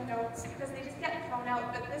handouts and notes, because they just get thrown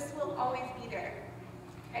out, but this will always be there.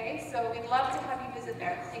 Okay, so we'd love to have you visit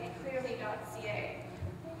there. thinkclearly.ca.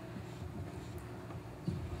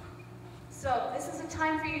 So this is a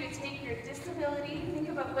time for you to take your disability, think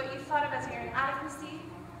about what you thought of as your inadequacy.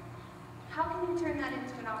 How can you turn that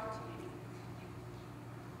into an opportunity?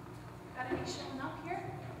 Got any showing up here?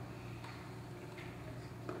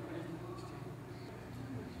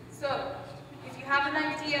 So, if you have an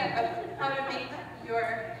idea of how to make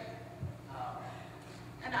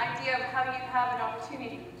an idea of how you have an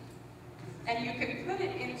opportunity, and you can put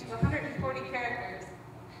it into 140 characters,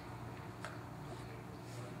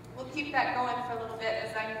 we'll keep that going for a little bit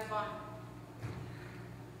as I move on.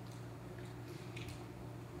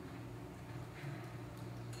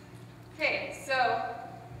 Okay, so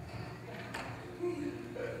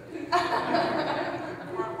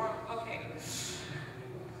okay.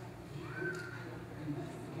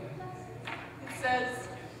 It says,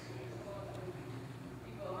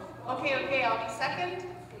 okay, I'll be second.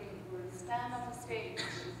 Stand on the stage.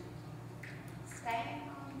 Stand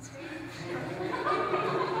on the stage.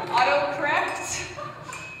 Autocorrect.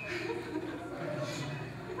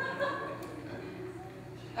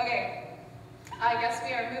 Okay, I guess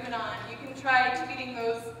we are moving on. You can try tweeting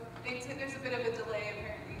those. There's a bit of a delay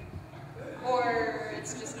apparently. Or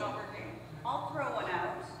it's just not working. I'll throw one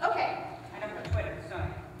out. Okay. I don't have Twitter, sorry.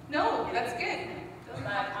 No, that's good. But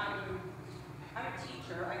I'm a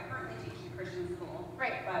teacher. I currently teach in Christian school.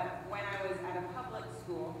 Right. But when I was at a public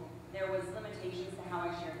school, there was limitations to how I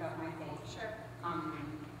shared about my faith. Sure.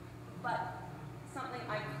 But something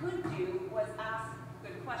I could do was ask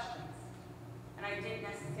good questions. And I didn't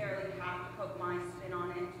necessarily have to put my spin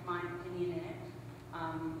on it, my opinion in it.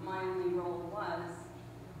 My only role was,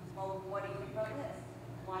 well, what do you think about this?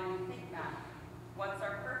 Why do you think that? What's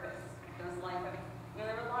our purpose? Does life have, there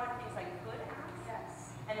were a lot of things I could ask.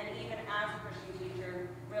 Yes. And then even as a Christian teacher,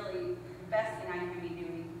 really the best thing I can be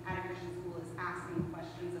doing at a Christian school is asking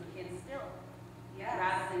questions of kids still. Yes.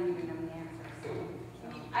 Rather than giving them the answers.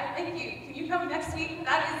 Thank you. Can you come next week?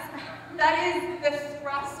 That is the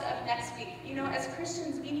thrust of next week. You know, as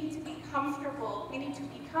Christians, we need to be comfortable. We need to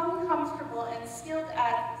become comfortable and skilled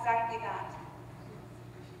at exactly that.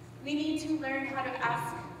 We need to learn how to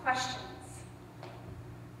ask questions.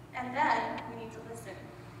 And then we need to listen.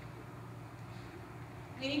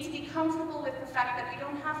 We need to be comfortable with the fact that we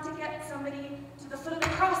don't have to get somebody to the foot of the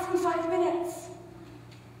cross in 5 minutes,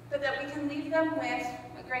 but that we can leave them with,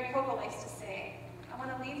 what Greg Coco likes to say, I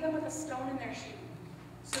want to leave them with a stone in their shoe,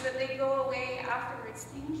 so that they go away afterwards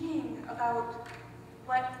thinking about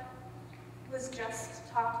what was just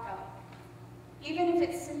talked about. Even if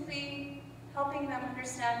it's simply helping them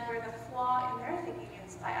understand where the flaw in their thinking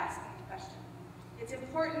is by asking the question. It's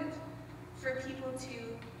important for people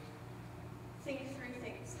to think through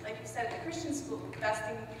things. Like you said, at Christian school, the best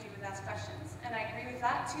thing you can do is ask questions. And I agree with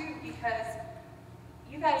that too, because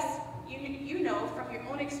you guys, you know from your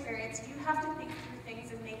own experience, you have to think through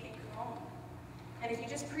things and make it your own. And if you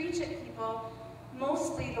just preach at people,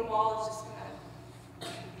 mostly the wall is just going to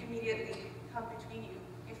immediately come between you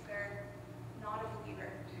if they're not a believer,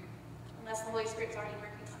 unless the Holy Spirit's already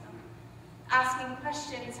working on them. Asking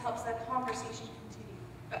questions helps that conversation continue.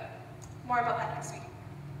 But more about that next week.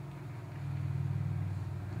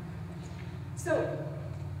 So,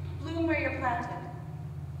 bloom where you're planted.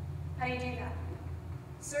 How do you do that?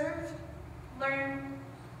 Serve, learn,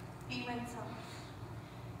 be winsome.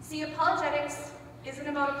 See, apologetics isn't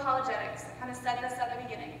about apologetics. I kind of said this at the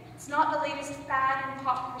beginning. It's not the latest fad in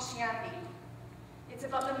pop Christianity. It's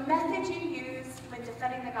about the method you use when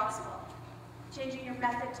defending the gospel, changing your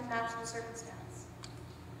method to match the circumstance.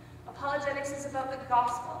 Apologetics is about the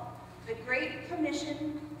gospel, the Great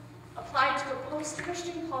Commission applied to a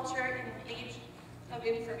post-Christian culture in an age of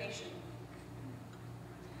information.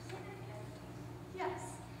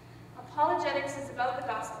 Yes. Apologetics is about the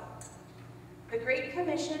gospel, the Great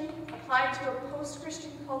Commission applied to a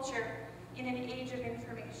post-Christian culture in an age of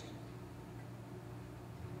information.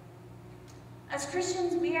 As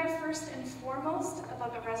Christians, we are first and foremost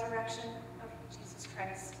about the resurrection of Jesus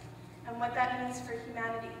Christ and what that means for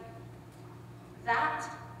humanity. That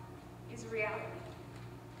is reality.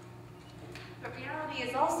 But reality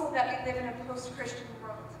is also that we live in a post-Christian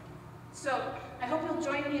world. So I hope you'll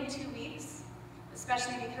join me in 2 weeks,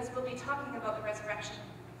 especially because we'll be talking about the resurrection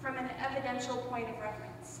from an evidential point of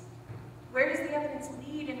reference. Where does the evidence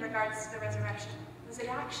lead in regards to the resurrection? Was it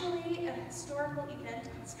actually a historical event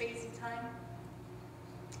in space and time?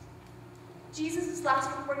 Jesus' last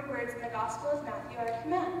recorded words in the Gospel of Matthew are a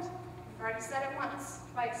command. We've already said it once,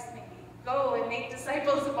 twice maybe. Go and make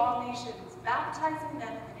disciples of all nations, baptizing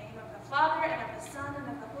them in the name of the Father and of the Son and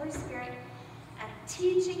of the Holy Spirit, and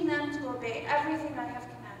teaching them to obey everything I have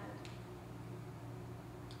commanded.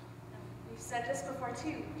 We've said this before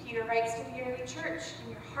too. Peter writes to the early church, in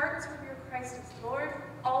your hearts revere Christ as Lord,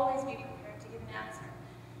 always be prepared to give an answer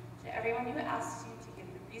to everyone who asks you to give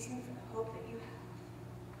the reason for the hope that you have.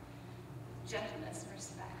 With gentleness and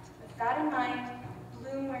respect. With that in mind,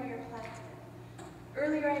 bloom where you're planted.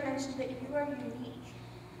 Earlier I mentioned that you are unique.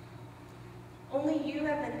 Only you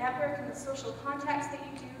have the network and the social contacts that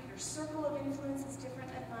you do. Your circle of influence is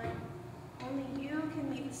different than mine. Only you can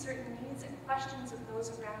meet the certain needs and questions of those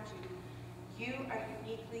around you. You are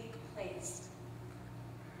uniquely placed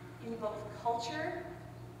in both culture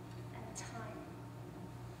and time.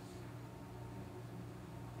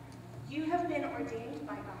 You have been ordained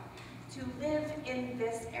by God to live in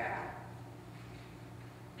this era,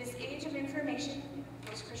 this age of information in a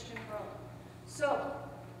post-Christian world. So,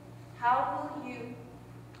 how will you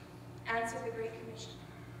answer the Great Commission?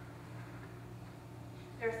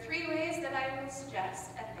 There are 3 ways that I will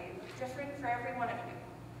suggest, and they look different for every one of you.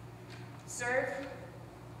 Serve,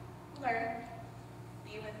 learn,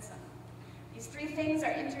 be with some. These 3 things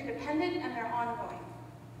are interdependent and they're ongoing.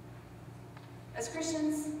 As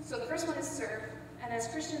Christians, so the first one is serve, and as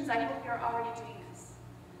Christians, I hope you're already doing this.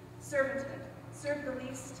 Servanthood. Serve the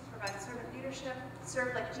least, provide servant leadership,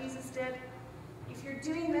 serve like Jesus did. If you're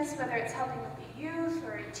doing this, whether it's helping with the youth,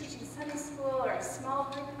 or teaching Sunday school, or a small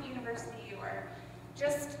group at university, or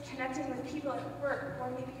just connecting with people at work, or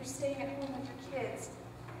maybe you're staying at home with your kids,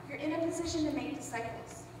 you're in a position to make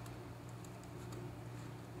disciples.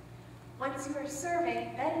 Once you are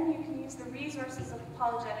serving, then you can use the resources of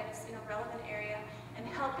apologetics in a relevant area and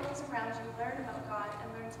help those around you learn about God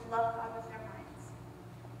and learn to love God with their minds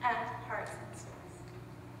and hearts and souls.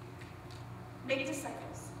 Make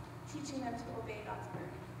disciples, teaching them to obey God's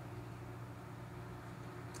word.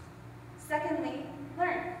 Secondly,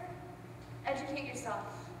 learn. Educate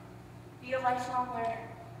yourself. Be a lifelong learner.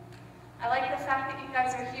 I like the fact that you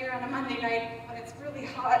guys are here on a Monday night when it's really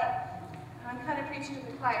hot. And I'm kind of preaching to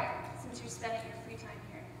the choir since you're spending your free time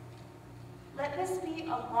here. Let this be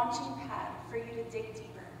a launching pad for you to dig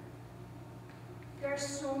deeper. There are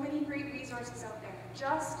so many great resources out there.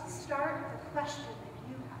 Just start with a question that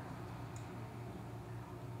you have.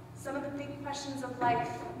 Some of the big questions of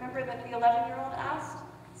life, remember that the 11-year-old asked?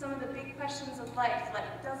 Some of the big questions of life,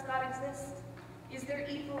 like, does God exist? Is there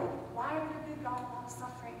evil? Why would a good God allow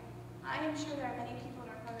suffering? I am sure there are many people in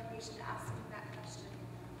our congregation asking that question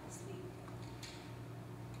this week.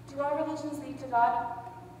 Do all religions lead to God?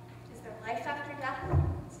 Is there life after death?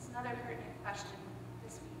 This is another pertinent question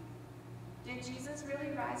this week. Did Jesus really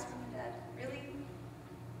rise from the dead? Really?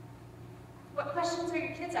 What questions are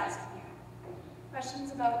your kids asking you?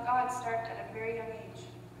 Questions about God start at a very young age.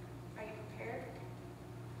 Are you prepared?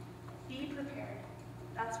 Be prepared.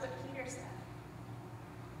 That's what Peter said.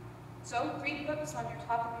 So, read books on your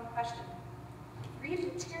topic in question. Read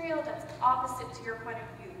material that's opposite to your point of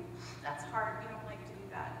view. That's hard, we don't like to do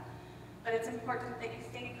that. But it's important that you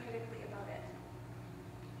think critically about it.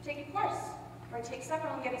 Take a course, or take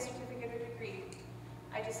several and get a certificate or degree.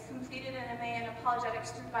 I just completed an MA in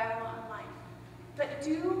Apologetics through Bible Online. But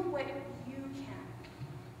do what you can.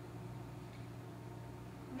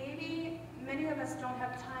 Maybe many of us don't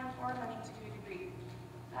have time or money to do a degree.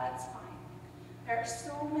 That's fine. There are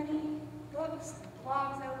so many books,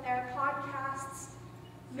 blogs out there, podcasts.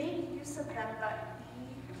 Make use of them, but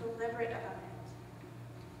be deliberate about it.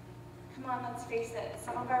 Come on, let's face it.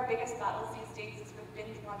 Some of our biggest battles these days is with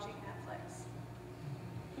binge watching Netflix.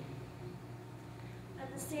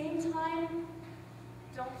 At the same time,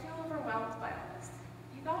 don't feel overwhelmed by all this.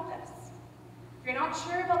 You got this. If you're not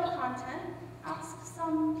sure about the content, ask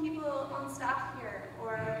some people on staff here,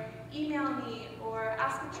 or email me, or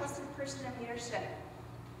ask a trusted person in leadership.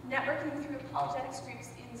 Networking through apologetics groups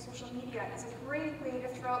in social media is a great way to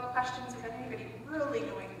throw out questions without anybody really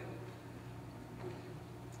knowing who.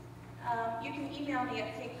 You can email me at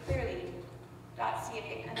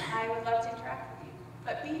thinkclearly.ca, and I would love to interact with you.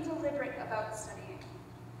 But be deliberate about studying.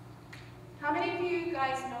 How many of you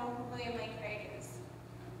guys know who William Lane Craig is?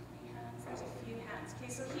 Any hands? There's a few hands. Okay,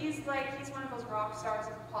 so he's one of those rock stars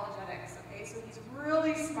of apologetics. Okay, so he's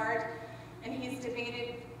really smart, and he's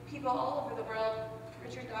debated people all over the world.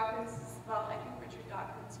 Richard Dawkins, well, I think Richard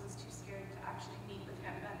Dawkins was too scared to actually meet with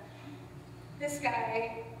him, but this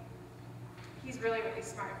guy, he's really, really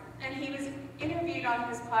smart. And he was interviewed on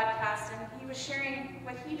his podcast, and he was sharing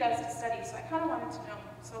what he does to study, so I kind of wanted to know,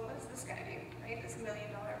 so what does this guy do, right? This $1 million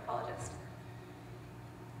apologist.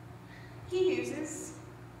 He uses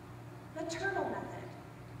the turtle method.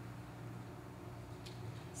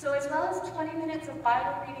 So as well as 20 minutes of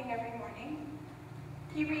Bible reading every morning,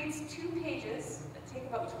 he reads 2 pages that take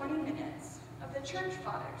about 20 minutes of the church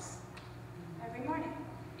fathers every morning.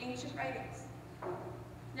 ancient writings.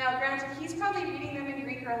 Now, granted, he's probably reading them in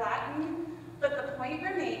Greek or Latin, but the point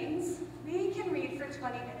remains, we can read for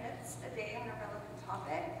 20 minutes a day on a relevant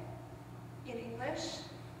topic in English.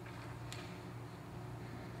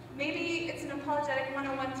 Maybe it's an apologetic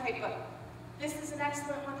 101 type book. This is an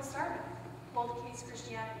excellent one to start with, Cold Case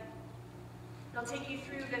Christianity. It'll take you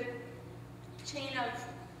through the chain of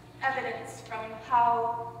evidence from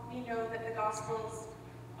how we know that the Gospels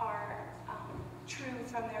are true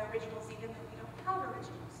from their originals, even though we don't have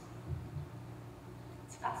originals.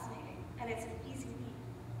 It's fascinating, and it's an easy read.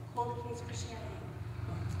 Cold Case Christianity.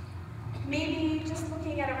 Maybe just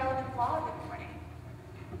looking at a relevant blog in the morning.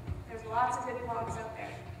 There's lots of good blogs out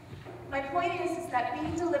there. My point is that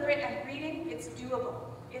being deliberate and reading, it's doable.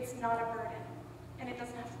 It's not a burden, and it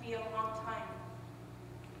doesn't have to be a long time.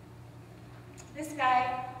 This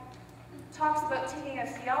guy talks about taking a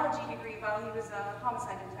theology degree while he was a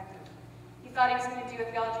homicide detective. He thought he was going to do a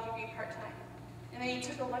theology degree part-time. And then he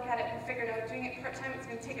took a look at it and figured out doing it part-time was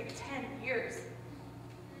going to take him 10 years.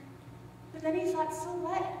 But then he thought, so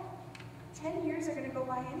what? 10 years are going to go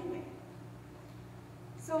by anyway.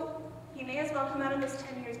 So he may as well come out of those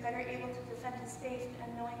 10 years better able to defend his faith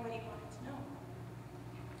and knowing what he wanted to know.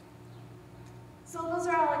 So those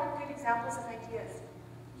are all like good examples of ideas.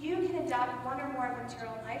 You can adapt one or more of them to your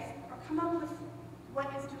own life, or come up with what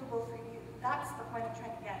is doable for you. That's the point I'm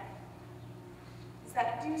trying to get. Is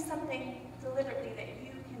that do something deliberately that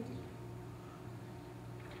you can do.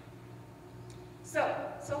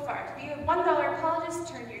 So far, to be a $1 apologist,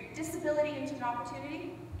 turn your disability into an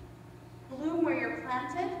opportunity, bloom where you're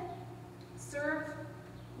planted, serve,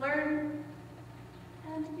 learn,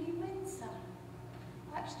 and be winsome.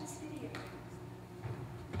 Watch this video.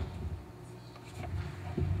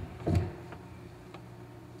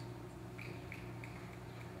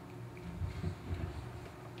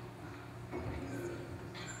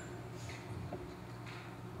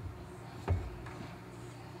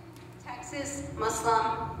 Texas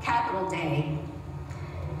Muslim Capital Day.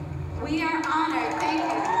 We are honored, thank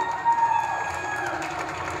you.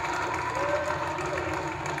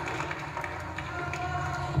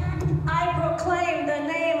 I proclaim the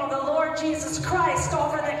name of the Lord Jesus Christ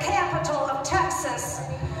over the capital of Texas.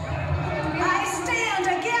 I stand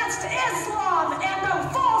against Islam and the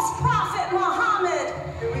false prophet Muhammad.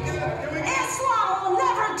 Islam will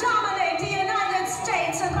never dominate the United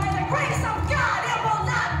States, and by the grace of God, it will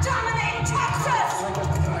not dominate Texas.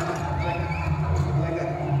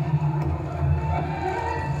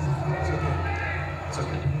 It's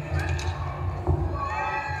okay.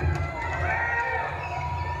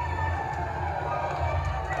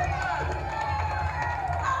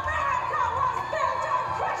 America was built on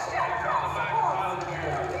Christian principles.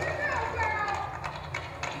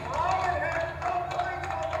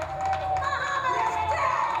 Muhammad is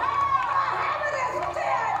dead. Muhammad is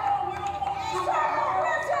dead. Serve the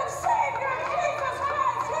risen Savior, Jesus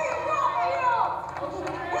Christ. He brought you.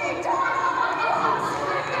 He died on the cross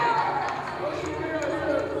for you.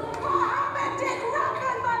 Muhammad did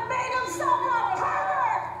nothing but made himself a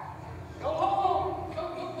pervert.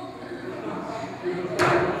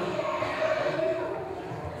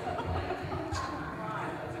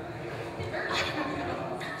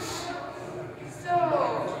 So,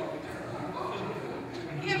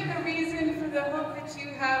 give the reason for the hope that you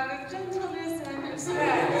have with gentleness and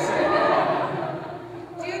respect.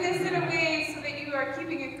 Do this in a way so that you are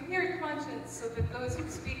keeping a clear conscience, so that those who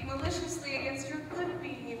speak maliciously against your good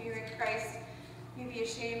behavior in Christ may be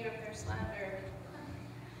ashamed of their slander.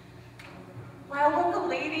 While what the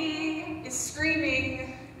lady is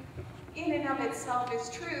screaming in and of itself is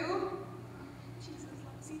true, Jesus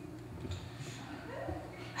loves you.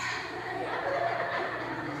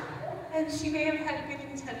 And she may have had good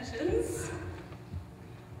intentions,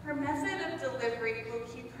 her method of delivery will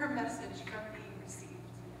keep her message from being received.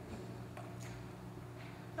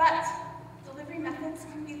 But delivery methods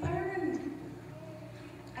can be learned.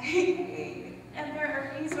 And there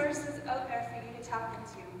are resources out there for you to tap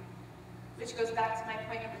into, which goes back to my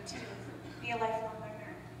point number 2, be a lifelong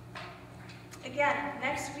learner. Again,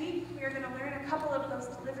 next week, we are going to learn a couple of those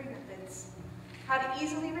delivery methods. How to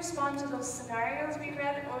easily respond to those scenarios we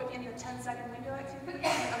read in the 10-second window activity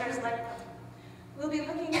and others like them. We'll be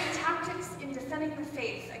looking at tactics in defending the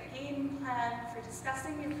faith, a game plan for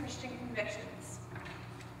discussing your Christian convictions.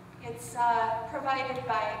 It's provided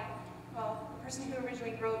by, well, the person who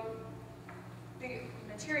originally wrote the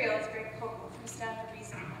material is Greg Kokel from Stand for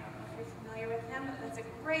Reason. I don't know if you're familiar with him, but that's a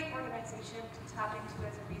great organization to tap into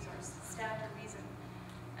as a resource, Stand for Reason,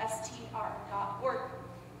 str.org.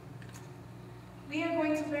 We are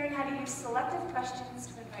going to learn how to use selective questions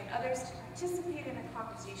to invite others to participate in a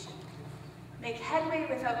conversation. Make headway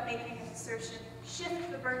without making an assertion.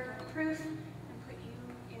 Shift the burden of proof and put you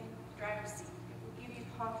in the driver's seat. It will give you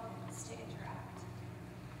confidence to interact.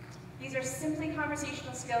 These are simply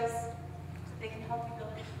conversational skills so they can help you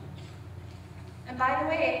build it. And by the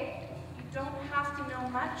way, you don't have to know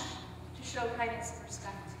much to show kindness and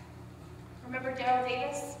respect. Remember Daryl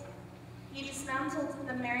Davis? He dismantled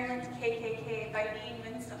the Maryland KKK by being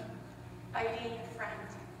winsome, by being a friend.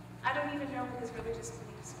 I don't even know what his religious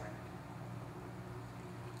beliefs were.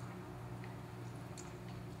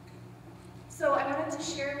 So I wanted to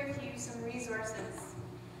share with you some resources.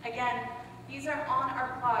 Again, these are on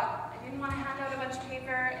our blog. I didn't want to hand out a bunch of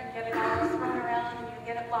paper and get it all thrown around and you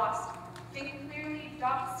get it lost.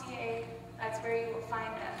 thinkclearly.ca, that's where you will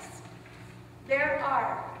find us. There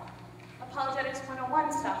are Apologetics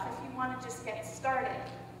 101 stuff if you want to just get started.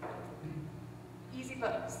 Easy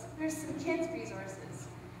books. There's some kids resources.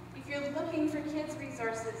 If you're looking for kids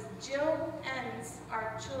resources, Jill Enns,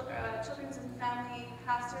 our children's and family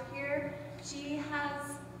pastor here, she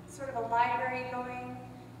has sort of a library going.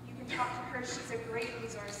 You can talk to her. She's a great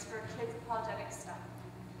resource for kids apologetic stuff.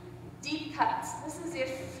 Deep cuts. This is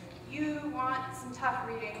if you want some tough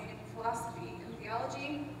reading in philosophy and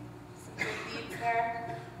theology. Some good beats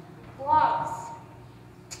there. Blogs.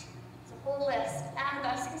 It's a whole list. And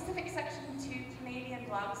a specific section to Canadian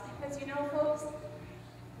blogs because, you know, folks,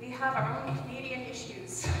 we have our own Canadian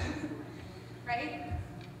issues, right?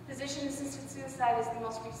 Physician-assisted suicide is the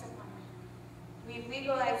most recent one. We've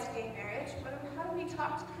legalized gay marriage, but how do we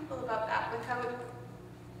talk to people about that without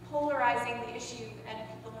polarizing the issue and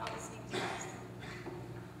people not listening to us?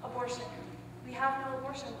 Abortion. We have no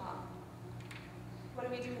abortion law. What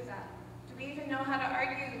do we do with that? Do we even know how to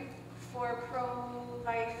argue for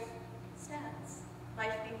pro-life stance?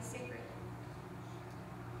 Life being sacred.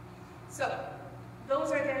 So,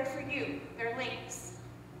 those are there for you. They're links.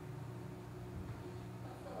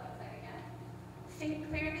 What's the website again?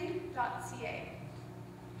 thinkclearly.ca.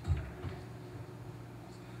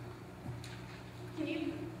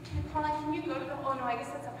 Colin, can you go to the, oh no, I guess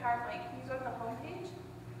that's a PowerPoint. Can you go to the homepage?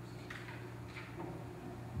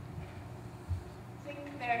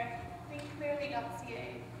 thinkclearly.ca.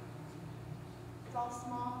 It's all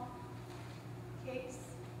small case.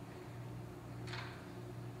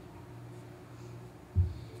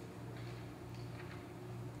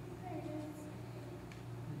 There it is.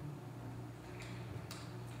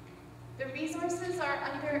 The resources are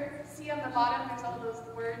under, see on the bottom, there's all those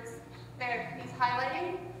words there. He's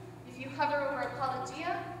highlighting. If you hover over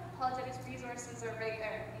Apologetics resources are right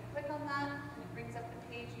there. You click on that, and it brings up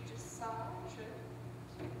the page you just saw. It should.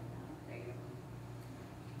 There you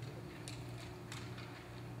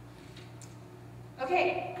go.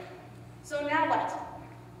 Okay, so now what?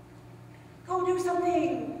 Go do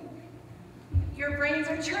something. Your brains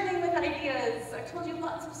are churning with ideas. I've told you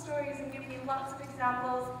lots of stories and given you lots of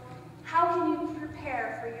examples. How can you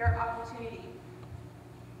prepare for your opportunity?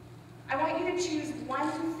 I want you to choose one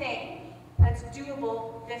thing that's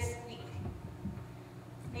doable this week.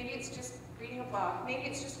 Maybe it's just reading a blog. Maybe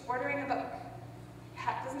it's just ordering a book.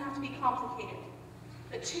 It doesn't have to be complicated.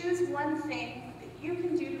 But choose one thing that you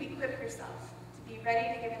can do to equip yourself to be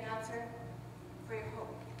ready to give an answer for your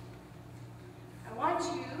hope. I want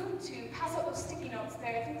you to pass out those sticky notes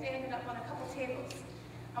there. I think they ended up on a couple tables.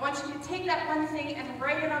 I want you to take that one thing and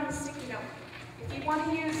write it on the sticky note. If you want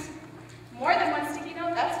to use more than one sticky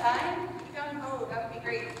note, that's fine. You don't know, that would be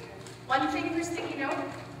great. One thing per sticky note.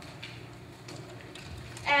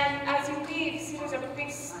 And as you leave, see there's a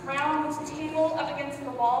big round table up against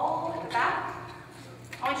the wall at the back.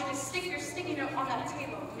 I want you to stick your sticky note on that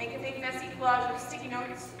table. Make a big messy collage of sticky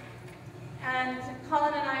notes. And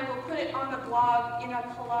Colin and I will put it on the blog in a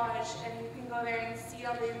collage, and you can go there and see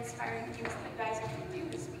all the inspiring things that you guys are going to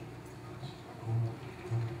do this week.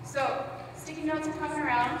 So, sticky notes are coming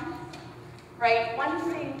around. Write one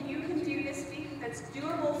thing you can do this week that's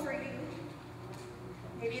doable for you.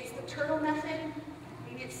 Maybe it's the turtle method.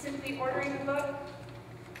 Maybe it's simply ordering a book.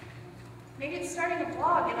 Maybe it's starting a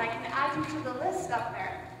blog and I can add you to the list up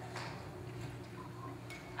there.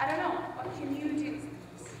 I don't know. What can you do?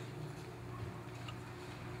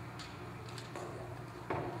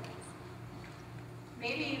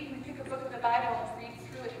 Maybe you can pick a book of the Bible and read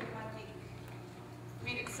through it in 1 week.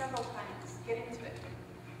 Read it several times. Get into it.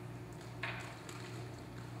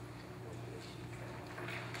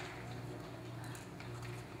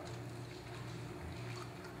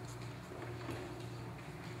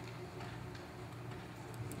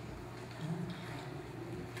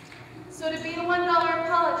 So to be a $1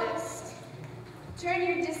 apologist, turn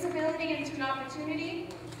your disability into an opportunity,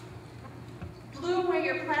 bloom where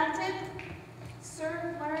you're planted,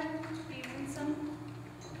 serve, learn, be winsome,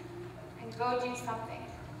 and go do something.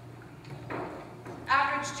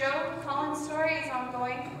 Average Joe, Colin's story is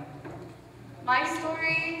ongoing. My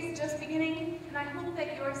story is just beginning, and I hope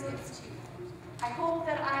that yours is too. I hope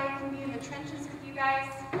that I can be in the trenches with you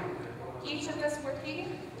guys, each of us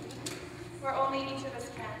working where only each of us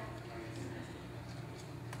can.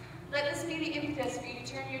 Let this be the impetus for you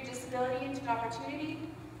to turn your disability into an opportunity,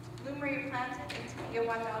 bloom where you're planted, and to be a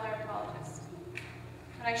 $1 apologist.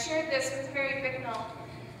 When I shared this with Harry Bicknell,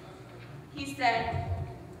 he said,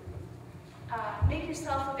 make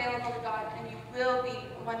yourself available to God and you will be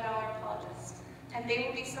a $1 apologist. And they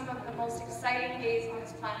will be some of the most exciting days on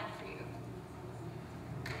this planet for you.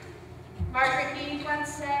 Margaret Mead once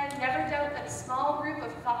said, never doubt that a small group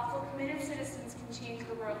of thoughtful, committed citizens can change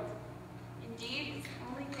the world. Indeed, it's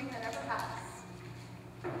the only thing that ever has.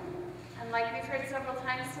 And like we've heard several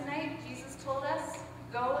times tonight, Jesus told us,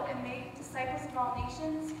 go and make disciples of all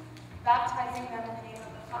nations, baptizing them in the name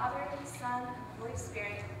of the Father, the Son, and the Holy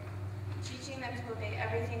Spirit, teaching them to obey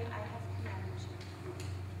everything I have commanded you.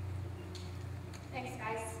 Thanks,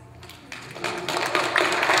 guys.